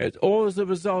 It's all as a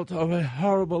result of a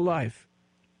horrible life.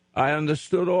 I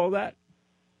understood all that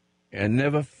and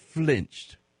never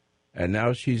flinched. And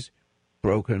now she's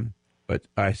broken, but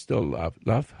I still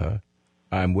love her.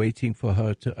 I'm waiting for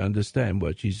her to understand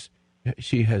what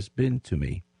she has been to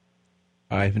me.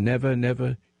 I've never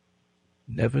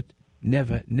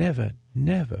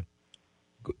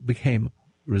became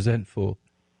resentful,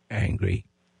 angry,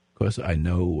 because I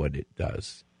know what it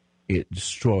does. It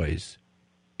destroys.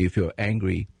 if you're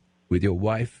angry with your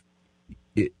wife,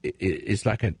 it's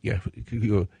like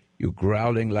you're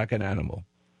growling like an animal,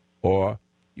 or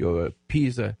you're a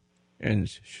peaser and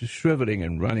shriveling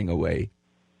and running away,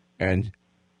 and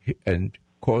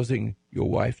causing your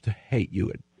wife to hate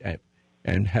you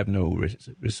and have no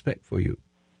respect for you.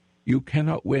 You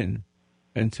cannot win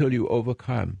until you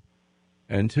overcome,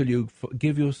 until you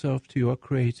give yourself to your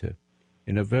Creator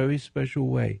in a very special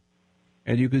way.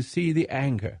 And you can see the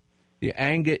anger. The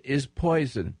anger is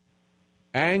poison.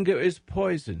 Anger is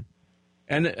poison.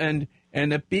 And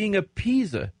being a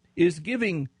appeaser is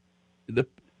giving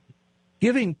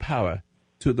power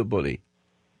to the bully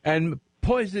and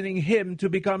poisoning him to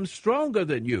become stronger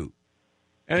than you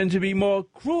and to be more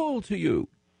cruel to you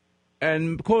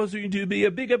and causing you to be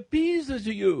a bigger appeaser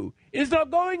to you. It's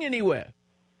not going anywhere.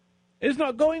 It's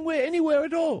not going anywhere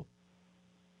at all.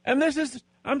 And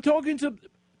I'm talking to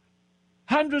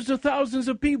hundreds of thousands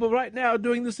of people right now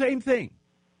doing the same thing.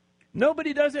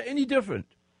 Nobody does it any different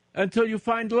until you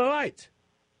find the light.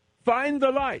 Find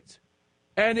the light,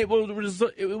 and it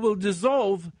will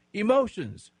dissolve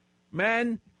emotions.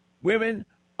 Men, women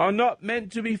are not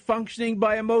meant to be functioning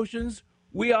by emotions.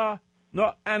 We are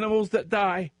not animals that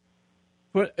die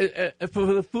for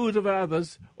the food of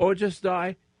others or just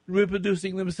die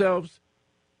reproducing themselves.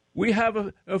 We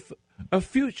have a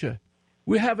future.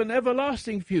 We have an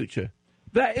everlasting future.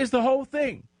 That is the whole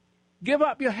thing. Give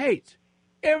up your hate.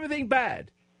 Everything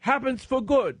bad happens for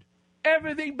good.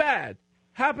 Everything bad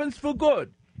happens for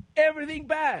good. Everything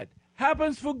bad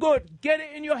happens for good. Get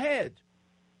it in your head.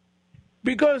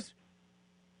 Because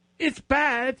it's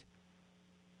bad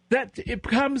that it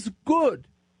becomes good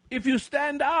if you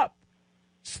stand up.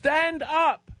 Stand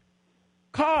up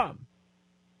calm.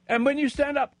 And when you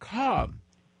stand up calm,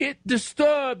 it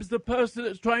disturbs the person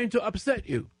that's trying to upset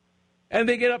you. And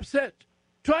they get upset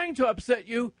trying to upset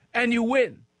you, and you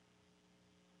win.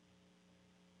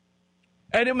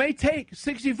 And it may take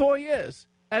 64 years,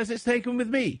 as it's taken with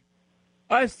me.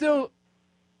 I still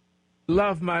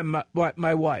love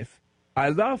my wife. I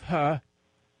love her,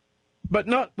 but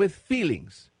not with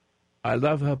feelings. I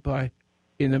love her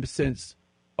in a sense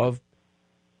of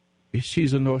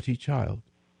she's a naughty child,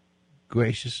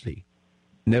 graciously,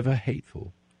 never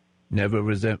hateful, never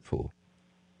resentful,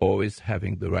 always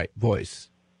having the right voice,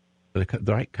 the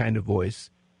right kind of voice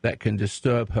that can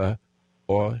disturb her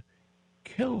or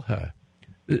kill her.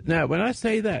 Now, when I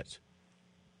say that,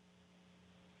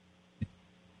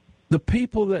 the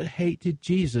people that hated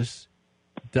Jesus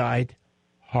died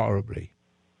horribly.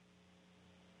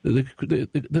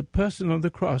 The person on the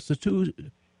cross, the two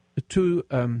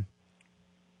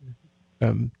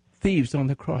thieves on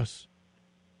the cross,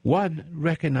 one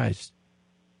recognized,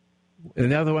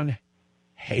 and the other one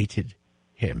hated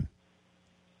him.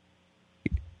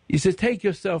 He said, "Take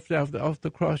yourself off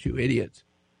the cross, you idiot."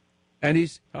 And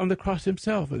he's on the cross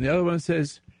himself. And the other one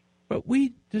says, "But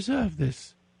we deserve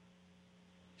this.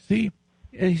 See?"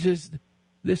 And he says,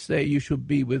 "This day you shall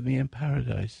be with me in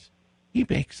paradise." He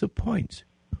makes a point.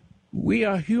 We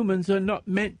are humans are not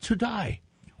meant to die.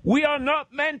 We are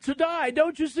not meant to die.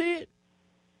 Don't you see it?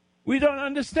 We don't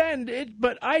understand it,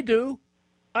 but I do.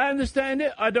 I understand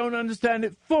it. I don't understand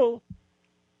it full.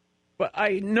 But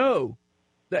I know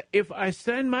that if I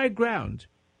stand my ground,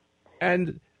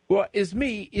 and what is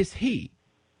me is he.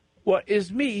 What is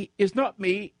me is not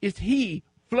me, is he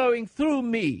flowing through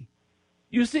me.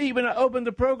 You see, when I opened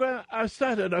the program, I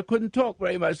stuttered. I couldn't talk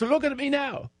very much. So look at me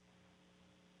now.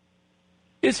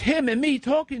 It's him and me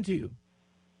talking to you.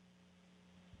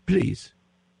 Please,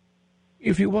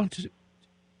 if you want to,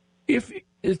 if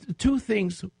two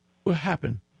things will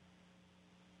happen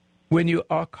when you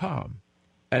are calm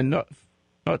and not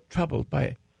troubled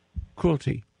by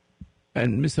cruelty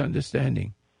and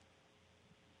misunderstanding.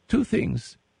 Two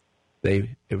things: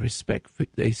 they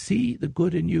see the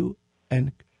good in you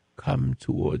and come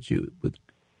towards you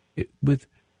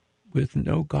with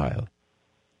no guile.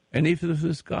 And if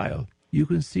there's guile, you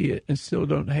can see it and still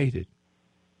don't hate it.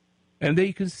 And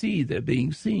they can see they're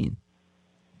being seen.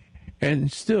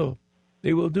 And still,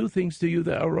 they will do things to you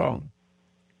that are wrong.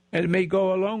 And it may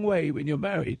go a long way when you're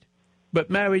married. But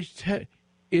marriage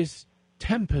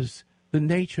tempers the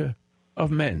nature of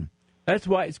men. That's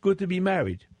why it's good to be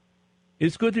married.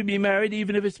 It's good to be married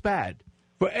even if it's bad.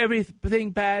 For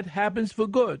everything bad happens for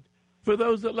good, for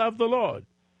those that love the Lord.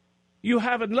 You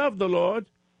haven't loved the Lord.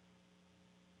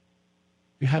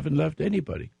 You haven't loved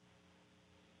anybody.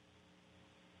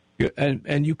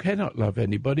 And you cannot love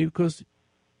anybody because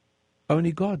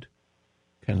only God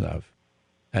can love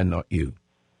and not you.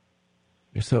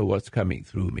 So what's coming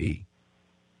through me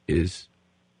is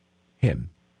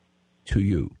him to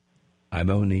you. I'm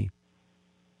only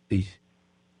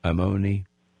I'm only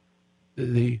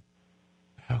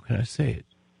how can I say it?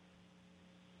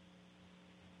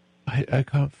 I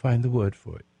can't find the word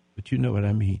for it, but you know what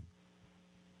I mean.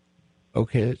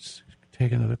 Okay, let's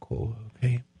take another call,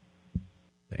 okay?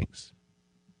 Thanks.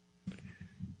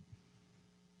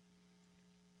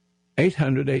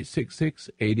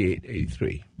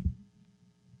 800-866-8883.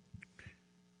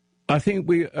 I think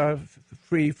we are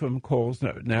free from calls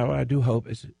now. I do hope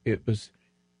it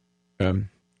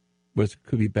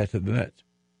could be better than that.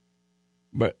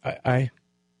 But I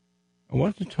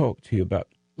want to talk to you about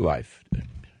life.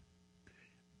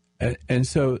 And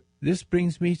so this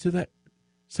brings me to that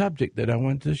subject that I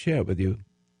wanted to share with you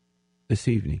this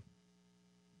evening.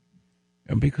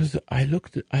 And because I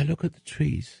look at the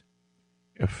trees,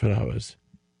 the flowers,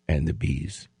 and the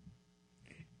bees,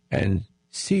 and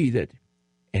see that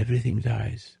everything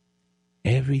dies.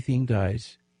 Everything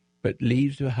dies, but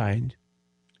leaves behind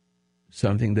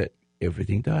something that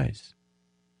everything dies.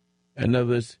 In other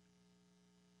words,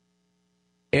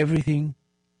 everything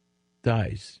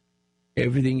dies.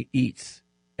 Everything eats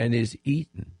and is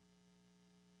eaten.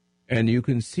 And you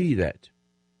can see that.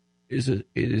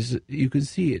 You can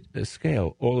see it, a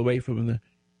scale, all the way from the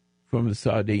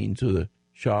sardine to the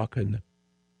shark, and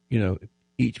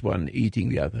each one eating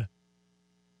the other.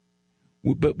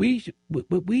 But we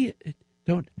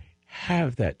don't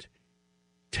have that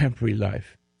temporary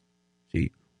life.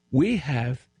 See, we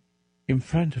have in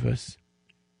front of us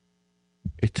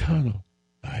eternal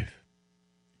life.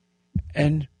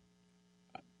 And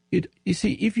you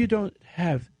see, if you don't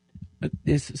have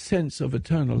this sense of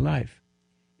eternal life,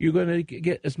 you're going to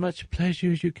get as much pleasure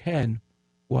as you can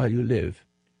while you live,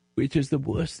 which is the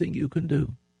worst thing you can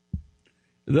do.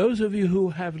 Those of you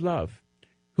who have love,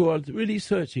 who are really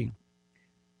searching,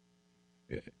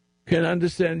 can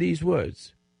understand these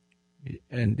words.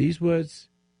 And these words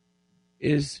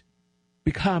is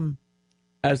become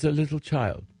as a little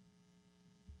child.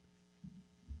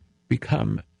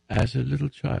 Become as a little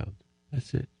child.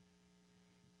 That's it.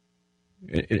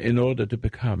 In order to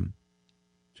become,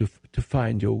 to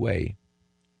find your way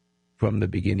from the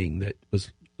beginning that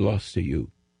was lost to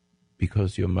you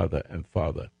because your mother and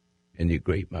father and your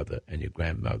great-mother and your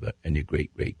grandmother and your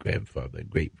great-great-grandfather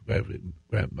and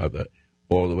great-grandmother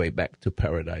all the way back to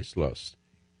paradise lost.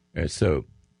 So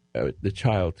the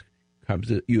child comes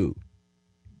at you.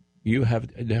 You have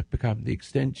become the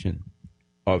extension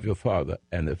of your father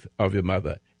and of your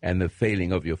mother and the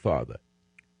failing of your father.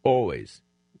 Always.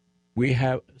 We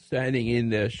have standing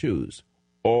in their shoes.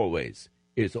 Always.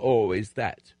 It's always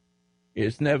that.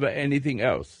 It's never anything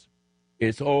else.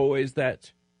 It's always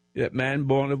that man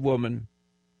born of woman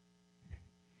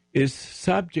is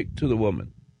subject to the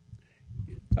woman.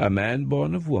 A man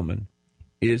born of woman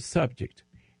is subject.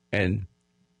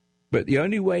 But the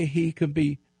only way he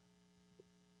can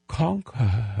conquer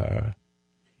her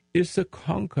is to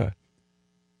conquer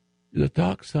the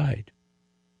dark side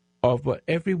of what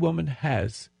every woman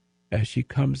has as she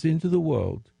comes into the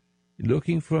world,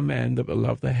 looking for a man that will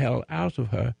love the hell out of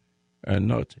her and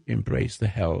not embrace the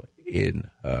hell in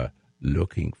her,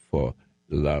 looking for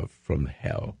love from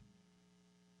hell.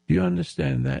 Do you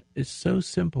understand that? It's so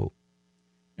simple.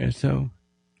 And so,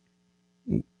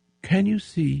 can you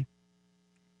see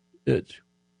that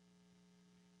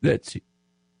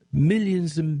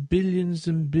millions and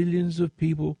billions of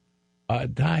people are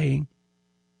dying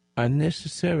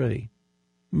unnecessarily,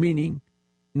 meaning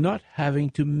not having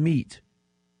to meet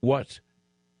what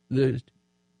the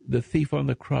thief on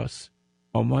the cross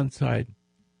on one side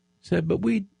said, but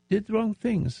we did the wrong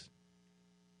things.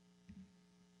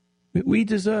 We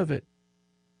deserve it.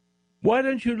 Why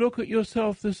don't you look at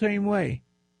yourself the same way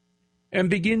and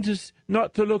begin to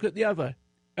not to look at the other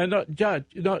and not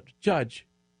judge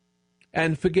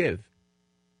and forgive?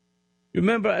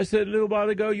 Remember I said a little while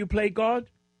ago, you play God?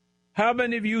 How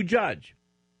many of you judge?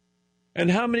 And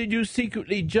how many do you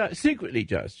secretly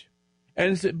judge?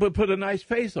 And put a nice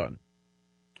face on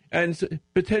and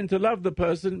pretend to love the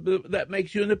person, but that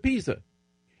makes you an appeaser.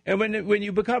 And when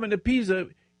you become an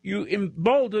appeaser, you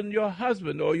embolden your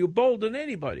husband or you embolden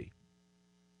anybody.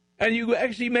 And you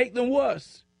actually make them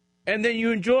worse. And then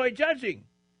you enjoy judging.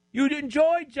 You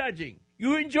enjoy judging.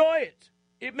 You enjoy it.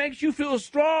 It makes you feel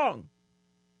strong.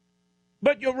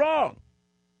 But you're wrong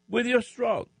with your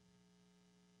strong.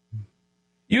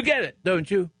 You get it, don't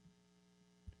you?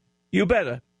 You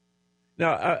better.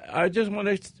 Now, I just want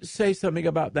to say something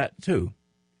about that, too.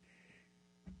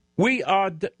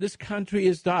 This country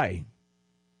is dying.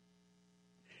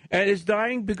 And it's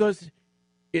dying because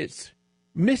it's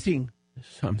missing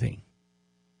something.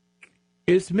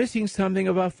 It's missing something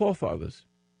of our forefathers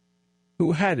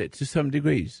who had it to some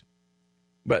degrees.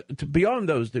 beyond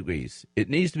those degrees, it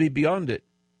needs to be beyond it.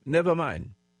 Never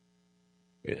mind.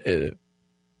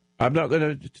 I'm not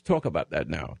going to talk about that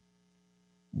now.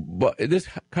 But this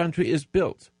country is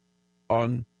built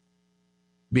on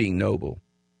being noble,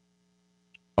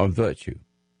 on virtue.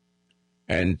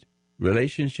 And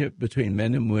relationship between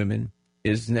men and women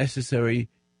is necessary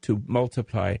to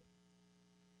multiply.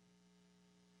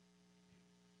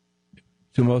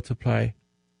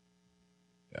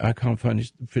 I can't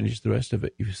finish the rest of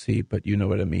it, you see, but you know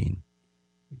what I mean.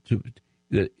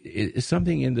 It's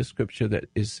something in the scripture that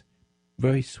is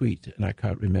very sweet, and I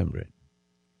can't remember it.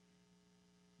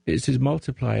 It says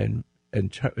multiply and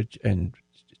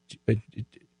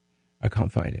I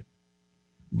can't find it.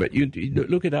 But you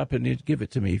look it up and you give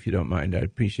it to me if you don't mind. I'd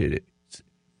appreciate it.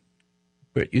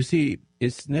 But you see,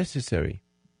 it's necessary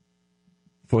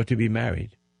for it to be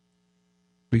married,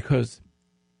 because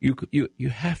you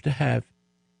have to have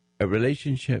a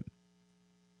relationship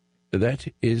that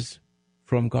is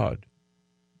from God.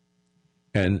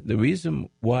 And the reason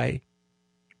why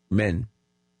men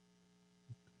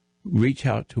reach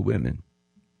out to women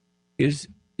is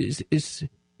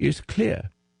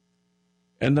clear.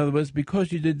 In other words,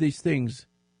 because you did these things,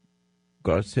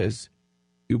 God says,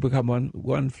 you become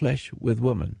one flesh with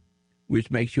woman, which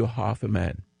makes you half a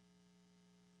man.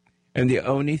 And the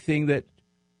only thing that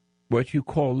what you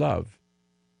call love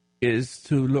is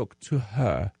to look to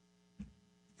her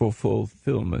for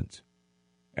fulfillment.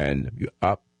 And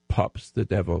up pops the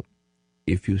devil,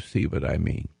 if you see what I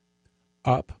mean.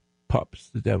 Up pops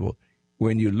the devil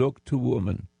when you look to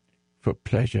woman for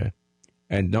pleasure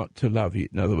and not to love.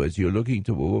 In other words, you're looking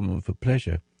to a woman for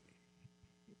pleasure.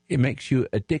 It makes you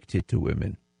addicted to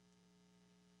women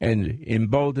and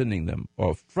emboldening them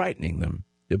or frightening them,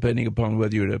 depending upon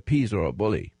whether you're a appeaser or a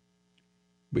bully.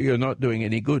 But you're not doing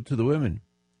any good to the women.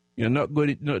 You're not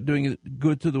doing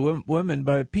good to the women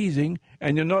by appeasing,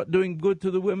 and you're not doing good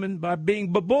to the women by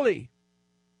being a bully.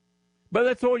 But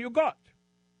that's all you got.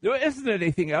 There isn't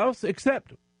anything else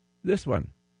except this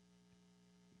one.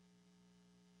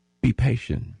 Be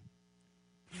patient.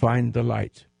 Find the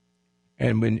light.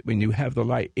 And when you have the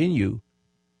light in you,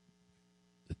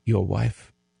 your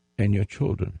wife and your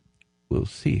children will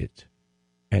see it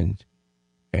and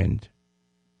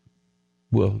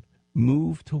will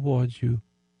move towards you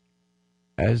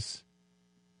as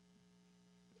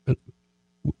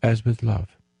with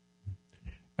love.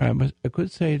 I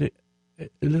could say it a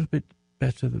little bit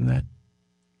better than that.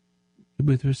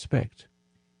 With respect.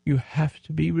 You have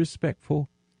to be respectful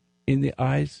in the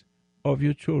eyes of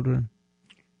your children,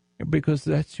 because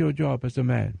that's your job as a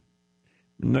man.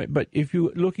 But if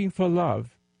you're looking for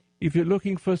love, if you're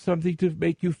looking for something to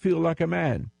make you feel like a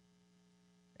man,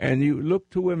 and you look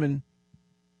to women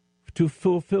to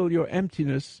fulfill your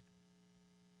emptiness,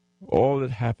 all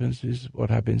that happens is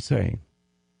what I've been saying.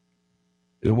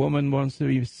 The woman wants to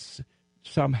be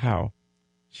somehow,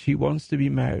 she wants to be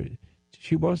married.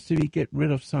 She wants to get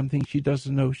rid of something she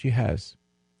doesn't know she has.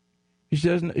 She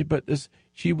doesn't, but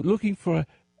she's looking for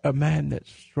a man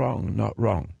that's strong, not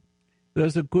wrong.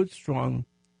 There's a good strong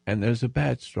and there's a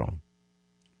bad strong.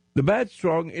 The bad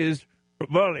strong is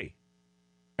bully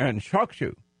and shocks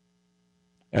you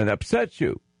and upsets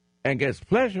you and gets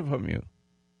pleasure from you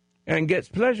and gets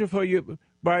pleasure for you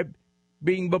by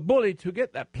being a bully to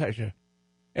get that pleasure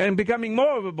and becoming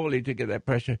more of a bully to get that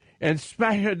pleasure and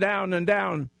smash her down and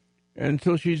down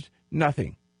until she's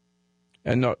nothing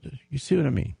and not, you see what I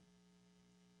mean?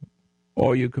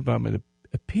 Or you could become an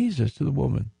appeaser to the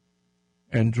woman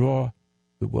and draw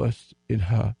the worst in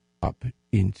her up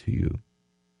into you.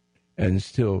 And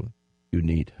still you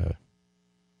need her.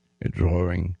 And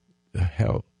drawing the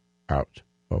hell out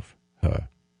of her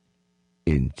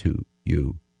into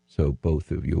you. So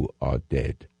both of you are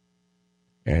dead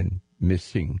and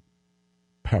missing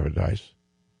paradise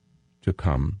to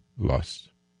come lost.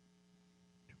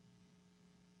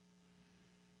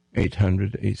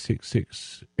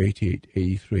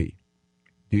 800-866-8883.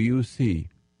 Do you see,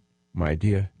 my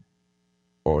dear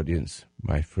audience,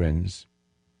 my friends,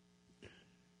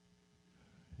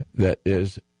 that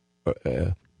there's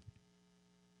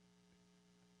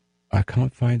I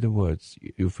can't find the words.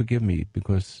 You forgive me,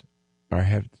 because I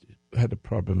have had a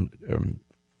problem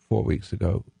 4 weeks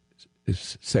ago.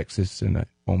 It's sexist and I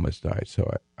almost died, so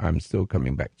I'm still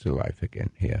coming back to life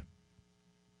again here.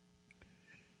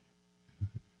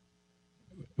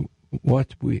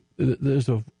 There's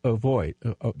a void,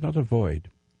 not a void,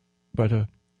 but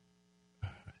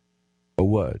a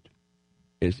word.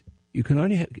 You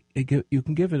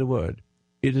can give it a word.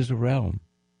 It is a realm.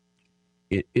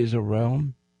 It is a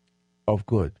realm of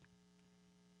good,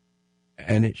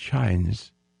 and it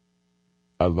shines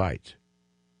a light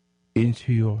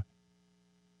into your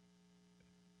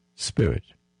spirit.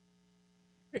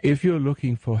 If you're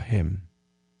looking for him,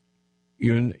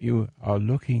 you are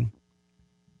looking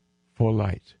for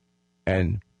light,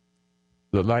 and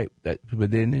the light that's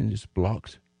within is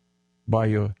blocked by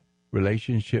your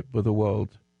relationship with the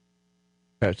world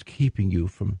that's keeping you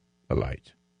from the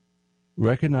light.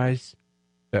 Recognize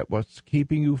that what's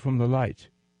keeping you from the light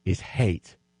is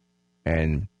hate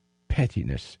and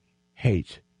pettiness,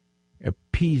 hate,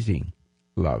 appeasing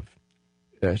love.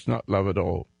 That's not love at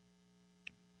all.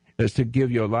 That's to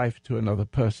give your life to another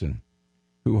person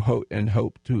who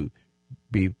hope to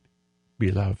be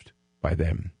beloved by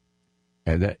them.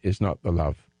 And that is not the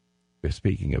love we're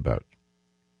speaking about.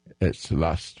 It's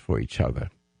lust for each other.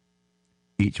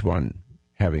 Each one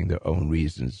having their own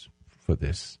reasons for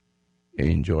this. They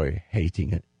enjoy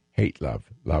hating it, hate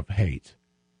love, love hate.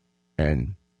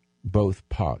 And both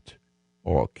part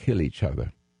or kill each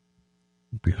other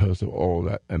because of all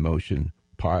that emotion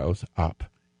piles up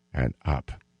and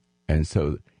up. And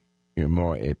so the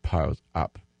more it piles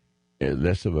up, the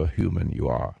less of a human you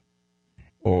are.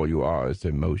 All you are is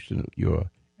emotion. You're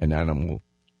an animal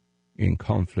in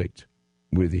conflict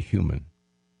with a human.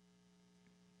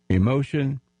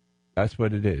 Emotion, that's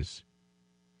what it is.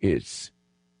 It's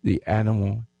the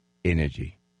animal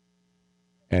energy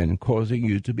and causing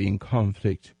you to be in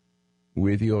conflict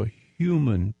with your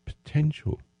human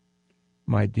potential.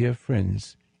 My dear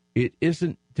friends, it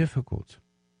isn't difficult.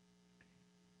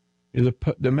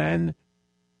 The man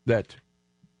that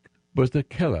was the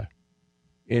killer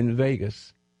in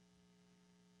Vegas,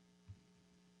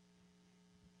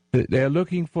 they're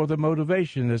looking for the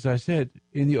motivation, as I said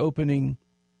in the opening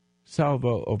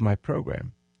salvo of my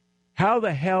program. How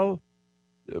the hell,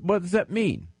 what does that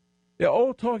mean? They're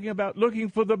all talking about looking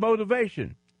for the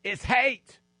motivation. It's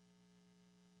hate.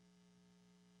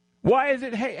 Why is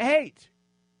it hate?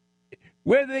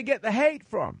 Where do they get the hate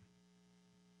from?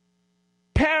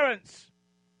 Parents,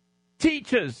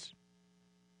 teachers.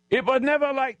 It was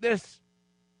never like this.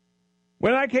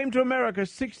 When I came to America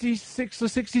 66 or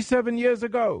 67 years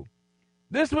ago,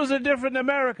 this was a different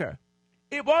America.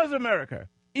 It was America.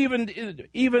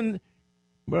 Even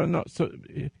well, not so,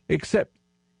 except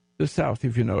the South,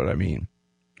 if you know what I mean.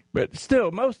 But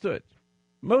still, most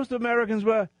Americans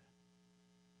were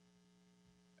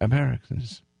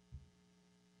Americans.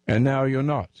 And now you're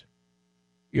not.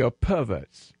 You're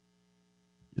perverts.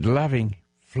 Loving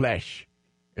flesh,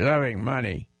 loving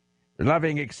money,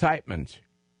 loving excitement.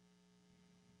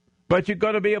 But you've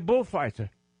got to be a bullfighter.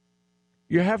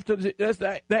 You have to,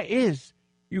 that is,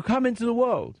 you come into the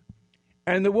world,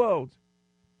 and the world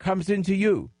comes into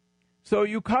you. So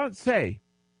you can't say,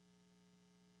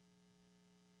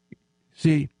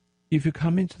 see, if you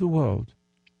come into the world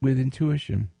with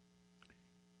intuition,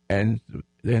 and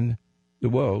then the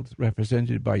world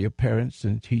represented by your parents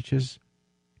and teachers,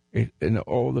 and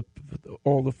all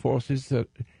the forces that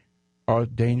are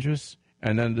dangerous,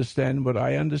 and understand what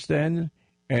I understand,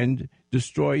 and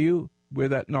destroy you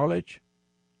with that knowledge,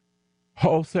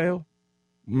 wholesale,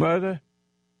 murder,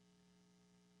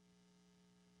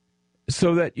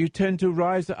 so that you tend to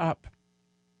rise up.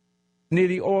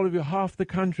 Nearly all of you, half the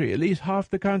country, at least half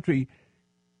the country,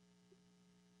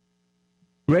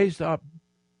 raised up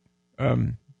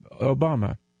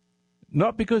Obama,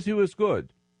 not because he was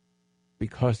good,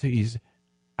 because he's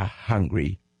a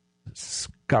hungry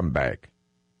scumbag.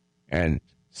 And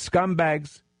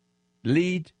scumbags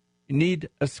need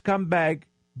a scumbag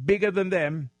bigger than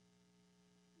them,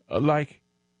 like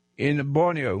in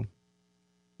Borneo.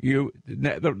 The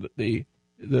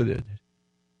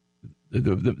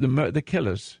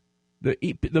killers,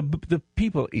 the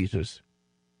people eaters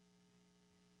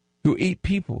who eat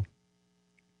people,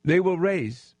 they will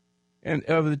raise, and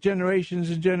over the generations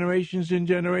and generations and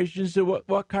generations. So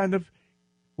what kind of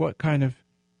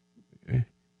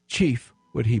chief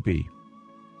would he be?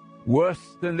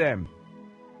 Worse than them,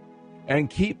 and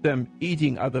keep them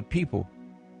eating other people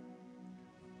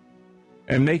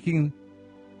and making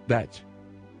that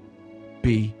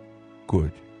be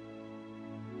good.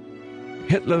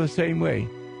 Hitler the same way.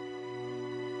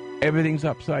 Everything's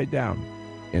upside down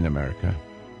in America,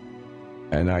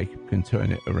 and I can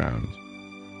turn it around.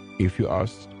 If you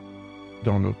ask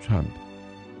Donald Trump,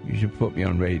 you should put me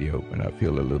on radio when I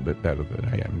feel a little bit better than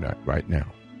I am right now.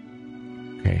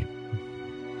 Okay?